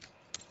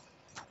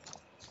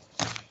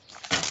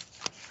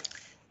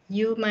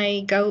 You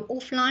may go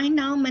offline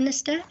now,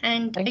 Minister,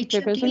 and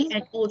HOD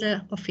and all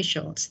the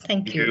officials.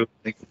 Thank you.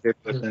 Thank you,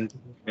 Chairperson.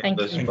 Thank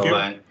you.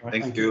 Bye-bye.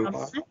 Thank you.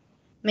 Bye-bye.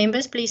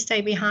 Members, please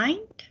stay behind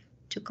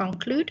to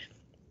conclude.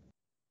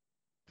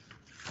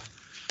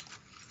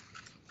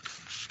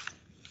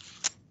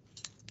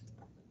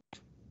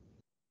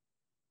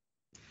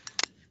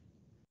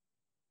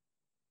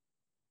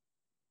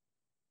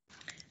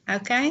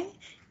 Okay,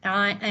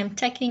 I am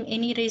taking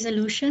any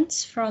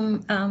resolutions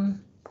from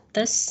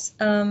this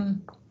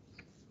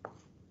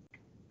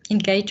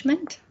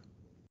engagement.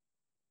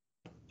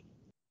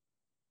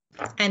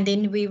 And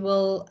then we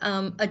will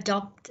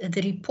adopt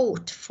the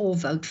report for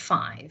vote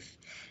 5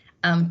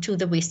 to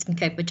the Western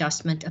Cape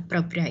Adjustment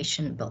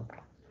Appropriation Bill.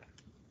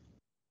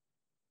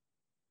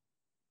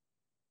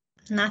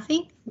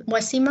 Nothing?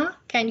 Wasima,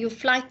 can you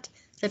flight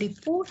the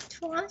report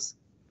for us?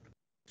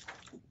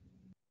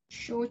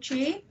 Sure,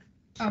 Chair.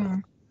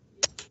 A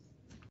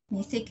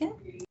second.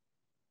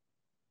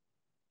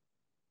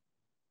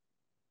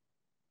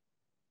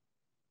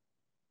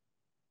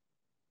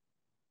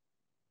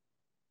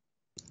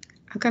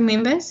 Okay,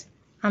 members,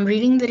 I'm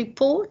reading the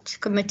report,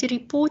 committee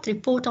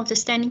report of the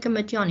Standing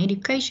Committee on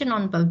Education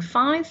on vote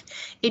 5,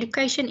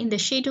 education in the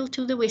schedule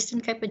to the Western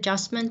Cape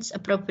Adjustments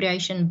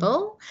Appropriation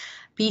Bill,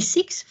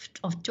 B6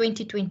 of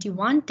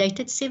 2021,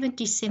 dated 7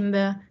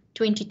 December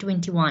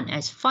 2021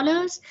 as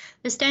follows.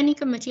 The Standing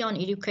Committee on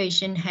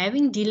Education,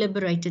 having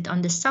deliberated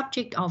on the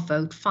subject of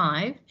Vote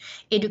 5,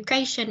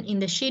 Education in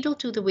the Schedule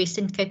to the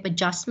Western Cape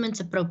Adjustments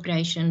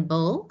Appropriation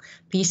Bill,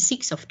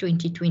 B6 of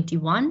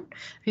 2021,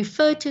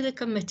 referred to the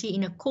committee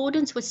in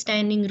accordance with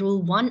Standing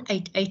Rule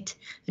 188,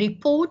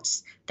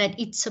 reports that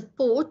it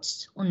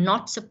supports or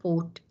not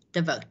support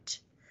the vote.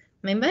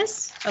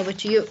 Members, over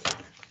to you.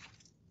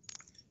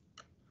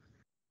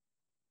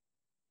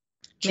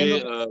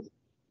 Chair,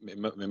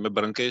 Member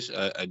Brankes,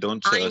 I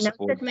don't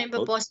support. I noted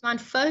Member Bosman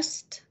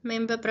first.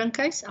 Member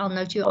Brankes, I'll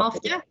note you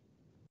after.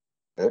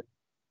 Okay.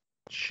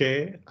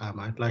 Chair,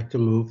 I'd like to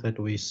move that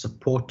we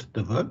support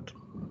the vote.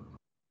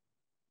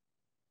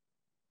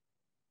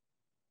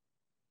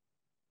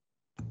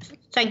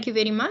 Thank you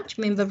very much,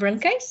 Member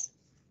Brankes.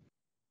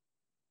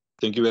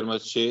 Thank you very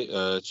much,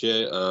 Chair.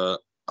 Chair,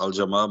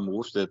 Al-Jamaa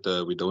moves that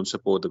we don't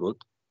support the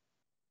vote.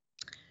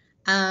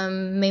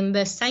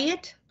 Member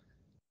Syed.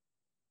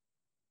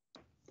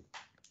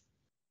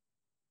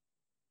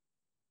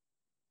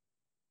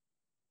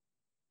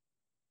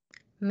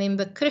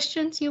 Member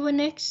Christians, you were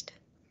next.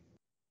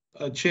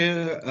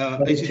 Chair,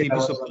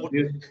 ACDP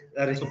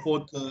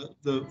support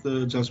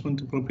the adjustment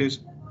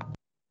appropriation.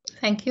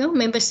 Thank you.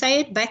 Member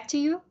Syed, back to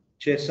you.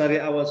 Chair, sorry,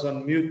 I was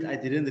on mute. I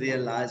didn't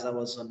realize I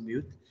was on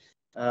mute.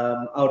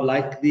 I would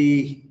like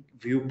the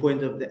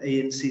viewpoint of the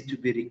ANC to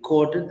be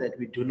recorded that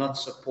we do not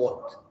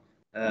support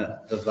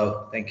the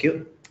vote. Thank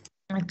you.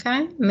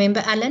 Okay.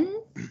 Member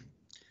Allen.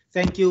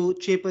 Thank you,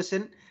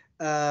 Chairperson.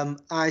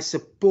 I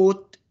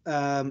support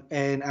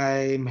and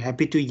I'm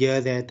happy to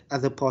hear that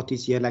other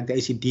parties here, like the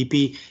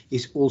ACDP,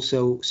 is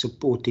also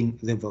supporting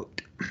the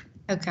vote.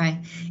 Okay.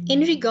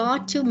 In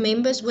regard to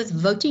members with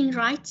voting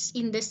rights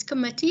in this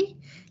committee,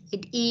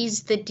 it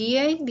is the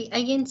DA, the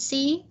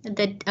ANC,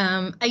 the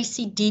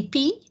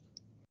ACDP.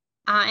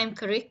 I am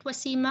correct,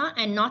 Wasima,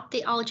 and not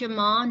the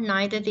Al-Jamaa,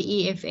 neither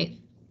the EFF.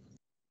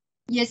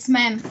 Yes,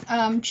 ma'am.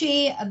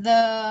 Chair,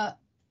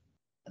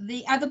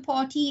 the other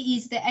party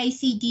is the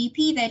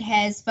ACDP that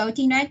has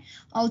voting right.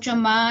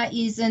 Al-Jamaa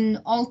is an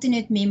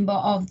alternate member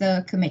of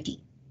the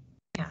committee.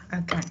 Yeah,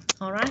 okay.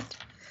 All right.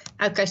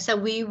 Okay, so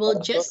we will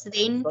just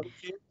then...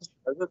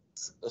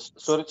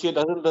 Sorry, Chair,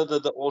 doesn't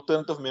the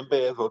alternative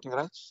member have voting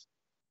rights?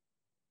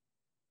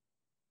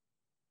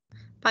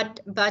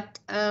 But what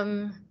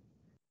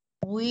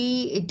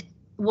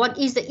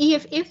is the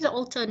EFF, the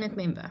alternate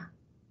member?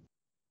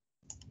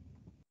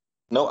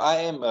 No, I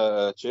am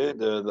Chair,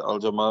 the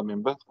Al-Jamaa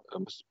member,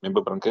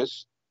 Member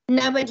Brankes.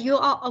 No, but you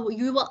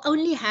will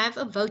only have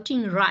a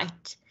voting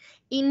right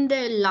in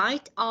the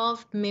light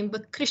of Member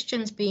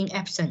Christians being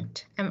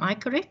absent. Am I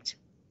correct?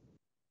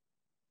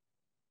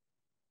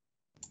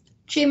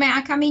 Chair, may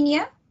I come in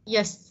here?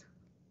 Yes.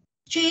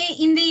 Chair,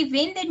 in the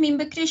event that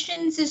Member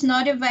Christians is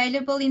not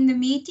available in the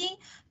meeting,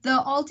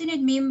 the alternate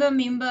member,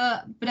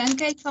 Member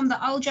Brankes from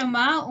the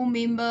Al-Jamaa or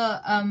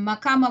Member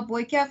Makama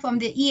Boyka from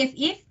the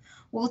EFF,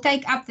 will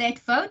take up that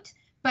vote.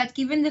 But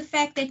given the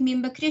fact that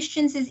Member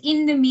Christians is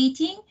in the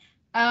meeting,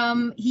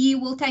 he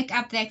will take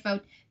up that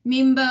vote.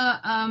 Member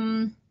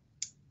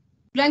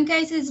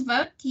Brankes'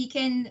 vote, he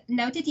can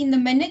note it in the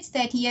minutes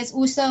that he has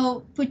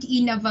also put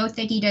in a vote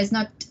that he does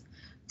not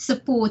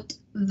support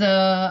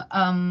the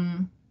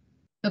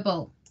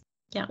bill.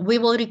 Yeah, we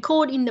will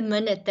record in the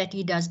minute that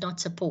he does not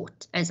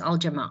support as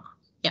Al-Jamaa.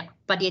 Yeah,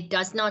 but it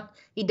does not.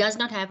 He does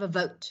not have a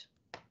vote.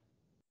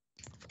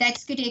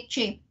 That's correct,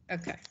 Chair.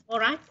 Okay. All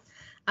right.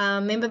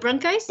 Member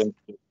Brankes?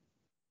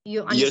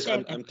 You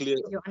understand? Yes, I'm clear.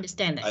 You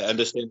understand that? I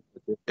understand.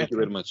 Thank you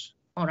very much.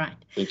 All right.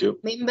 Thank you.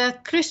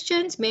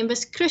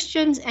 Members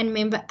Christians and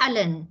Member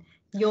Allen,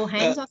 your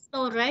hands are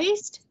still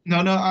raised?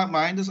 No,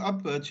 my hand is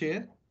up,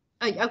 Chair.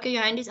 Oh, okay,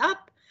 your hand is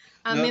up.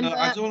 I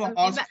just want to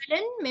ask.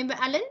 Member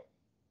Allen?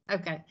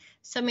 Okay.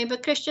 So Member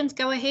Christians,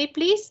 go ahead,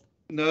 please.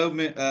 No,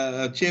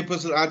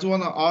 Chairperson, I just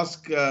want to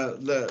ask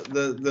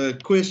the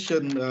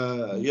question,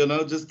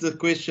 just the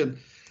question.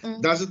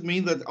 Does it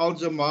mean that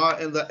Al-Jamaa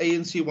and the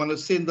ANC want to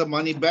send the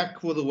money back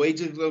for the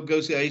wage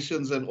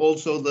negotiations and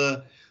also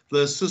the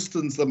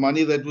assistance, the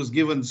money that was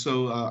given?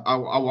 So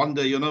I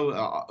wonder,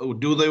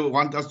 do they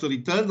want us to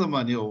return the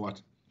money or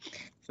what?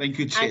 Thank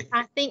you, Chair.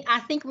 I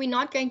think we're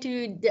not going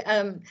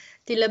to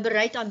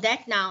deliberate on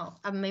that now.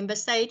 Member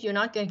Said, you're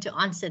not going to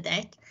answer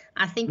that.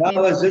 I think I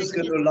was just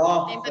going to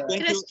laugh.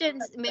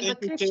 Member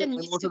Christian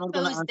needs to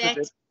pose that.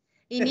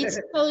 He needs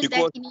to pose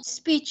that in his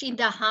speech in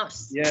the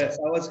House. Yes,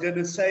 I was going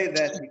to say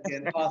that. You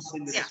can ask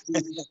in the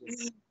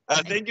speech.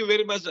 Thank you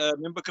very much,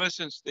 Member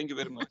Christians. Thank you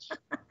very much.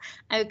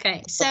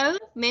 Okay, so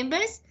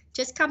members,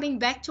 just coming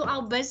back to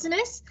our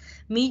business,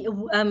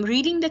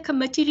 reading the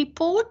committee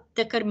report.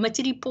 The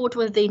committee report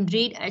will then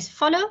read as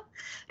follows.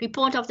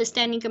 Report of the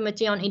Standing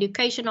Committee on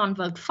Education on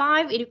Vote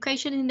 5,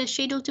 Education in the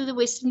Schedule to the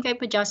Western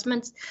Cape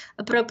Adjustments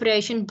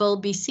Appropriation Bill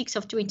B6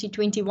 of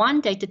 2021,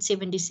 dated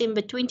 7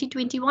 December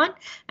 2021,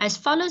 as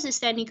follows. The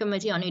Standing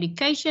Committee on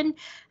Education,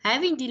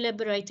 having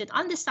deliberated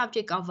on the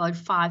subject of Vote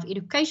 5,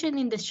 Education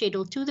in the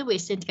Schedule to the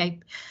Western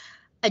Cape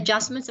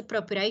Adjustments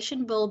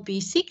Appropriation Bill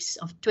B6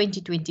 of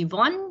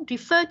 2021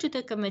 referred to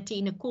the committee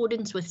in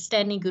accordance with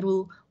Standing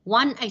Rule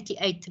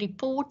 188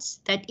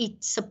 reports that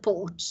it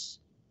supports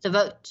the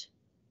vote.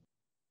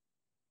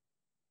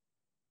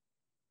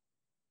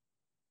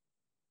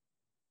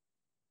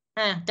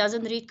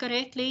 Doesn't read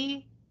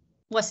correctly,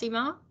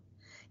 Wasima.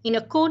 In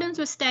accordance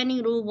with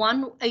Standing Rule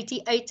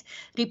 188,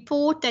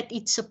 report that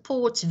it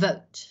supports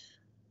vote.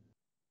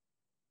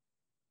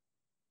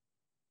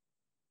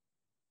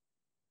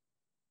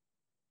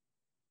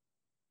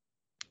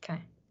 Okay,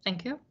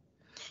 thank you.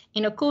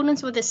 In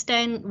accordance with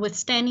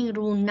Standing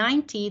Rule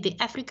 90, the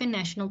African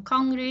National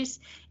Congress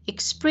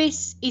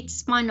expressed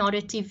its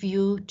minority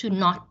view to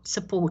not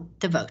support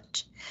the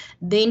vote.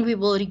 Then we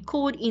will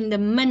record in the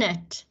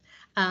minute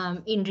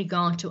in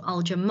regard to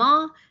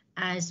Al-Jamaa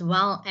as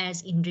well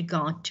as in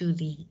regard to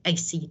the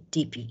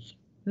ACDP.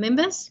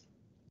 Members,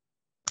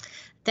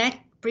 that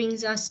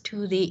brings us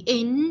to the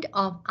end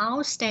of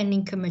our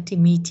standing committee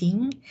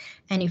meeting.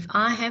 And if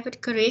I have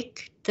it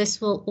correct, this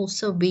will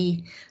also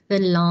be the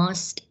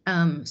last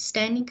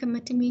standing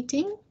committee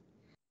meeting.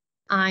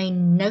 I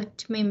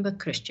note Member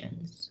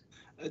Christians.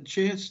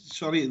 Chair,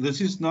 sorry,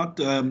 this is not,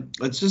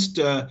 it's just,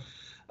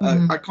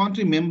 I can't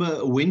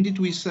remember, when did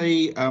we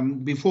say,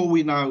 before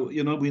we now,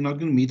 we're not going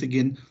to meet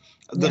again,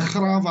 the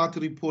Graafwater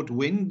report,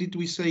 when did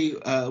we say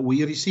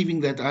we are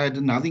receiving that? I had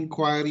another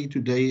inquiry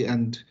today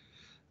and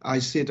I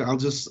said, I'll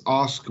just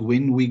ask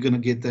when we're going to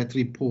get that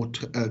report.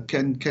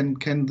 Can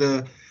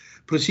the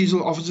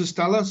procedural officers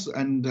tell us,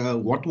 and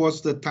what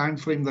was the time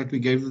frame that we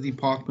gave the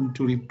department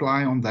to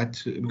reply on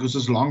that? Because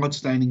it's long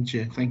outstanding,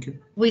 Chair. Thank you.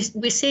 We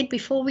said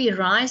before we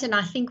rise, and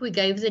I think we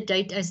gave the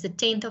date as the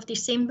 10th of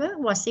December.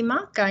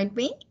 Wasima, guide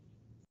me.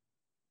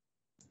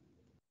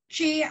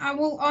 Chair, I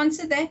will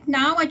answer that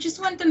now. I just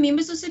want the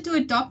members also to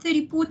adopt the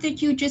report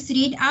that you just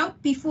read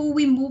out before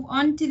we move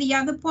on to the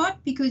other part,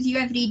 because you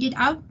have read it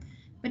out,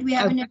 but we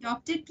haven't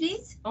adopted,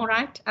 please. All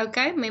right.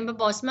 Okay. Member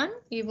Bosman,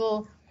 you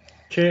will.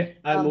 Chair,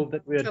 I move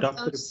that we adopt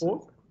the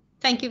report.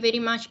 Thank you very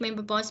much,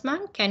 Member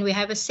Bosman. Can we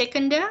have a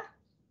seconder?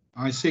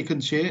 I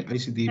second, Chair,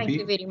 ACDP. Thank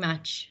you very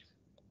much.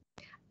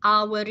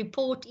 Our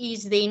report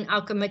is then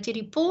our committee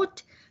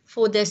report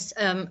for this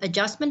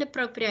adjustment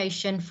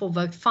appropriation for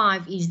vote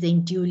 5 is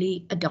then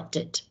duly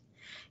adopted.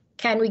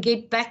 Can we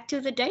get back to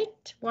the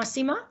date,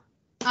 Wasima?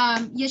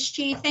 Yes,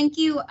 Chair, thank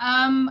you.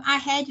 I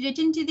had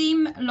written to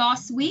them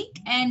last week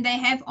and they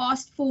have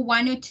asked for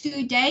 1 or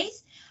 2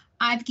 days.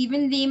 I've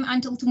given them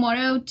until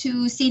tomorrow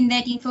to send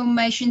that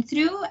information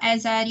through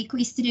as I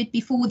requested it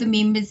before the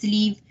members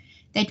leave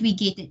that we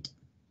get it.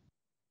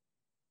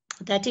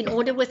 That in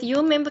order with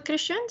you, Member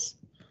Christians?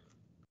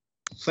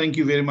 Thank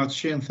you very much,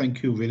 Chair, and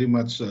thank you very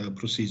much,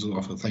 procedural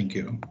officer. Thank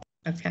you.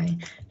 Okay.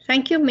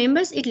 Thank you,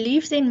 members. It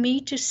leaves then me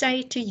to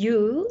say to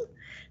you,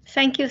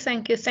 thank you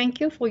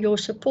for your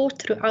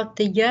support throughout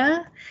the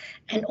year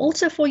and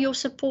also for your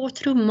support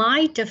through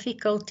my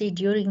difficulty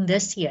during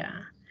this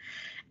year.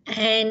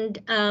 And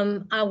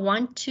I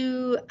want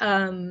to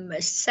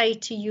say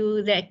to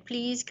you that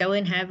please go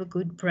and have a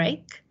good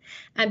break,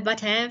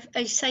 but have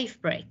a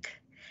safe break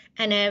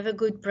and have a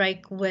good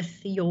break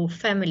with your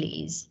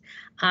families.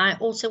 I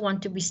also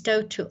want to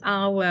bestow to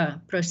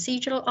our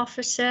procedural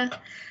officer,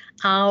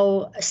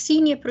 our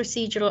senior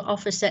procedural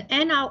officer,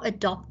 and our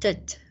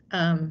adopted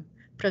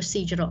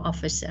procedural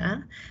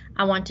officer.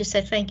 I want to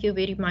say thank you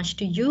very much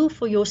to you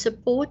for your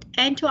support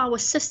and to our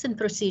assistant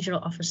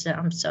procedural officer.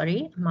 I'm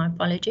sorry, my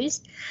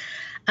apologies.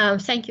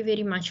 Thank you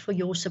very much for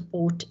your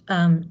support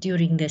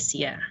during this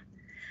year.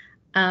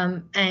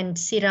 And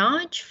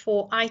Siraj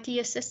for IT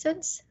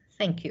assistance,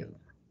 thank you.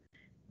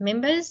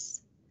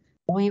 Members,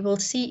 we will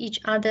see each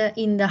other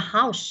in the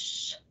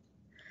house.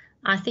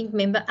 I think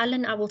Member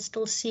Allen, I will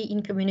still see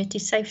in community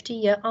safety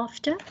year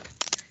after.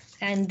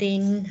 And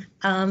then,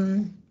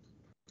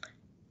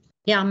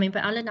 yeah, Member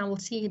Allen, I will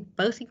see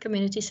both in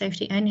community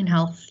safety and in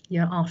health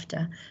year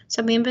after.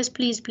 So members,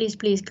 please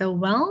go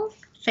well.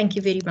 Thank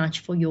you very much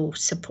for your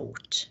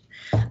support.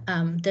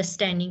 The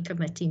standing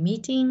committee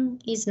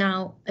meeting is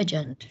now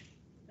adjourned.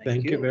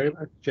 Thank you very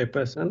much,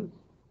 Chairperson.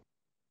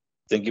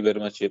 Thank you very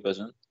much,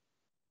 Chairperson.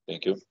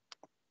 Thank you.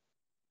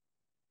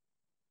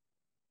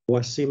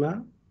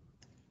 Wasima?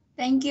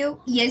 Thank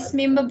you. Yes,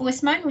 Member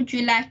Bosman, would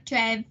you like to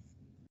have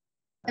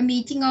a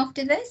meeting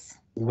after this?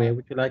 Where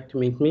would you like to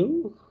meet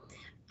me?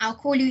 I'll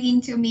call you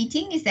into a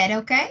meeting. Is that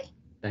okay?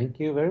 Thank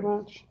you very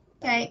much.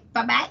 Okay,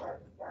 bye-bye.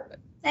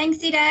 Thanks,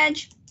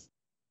 Siraj.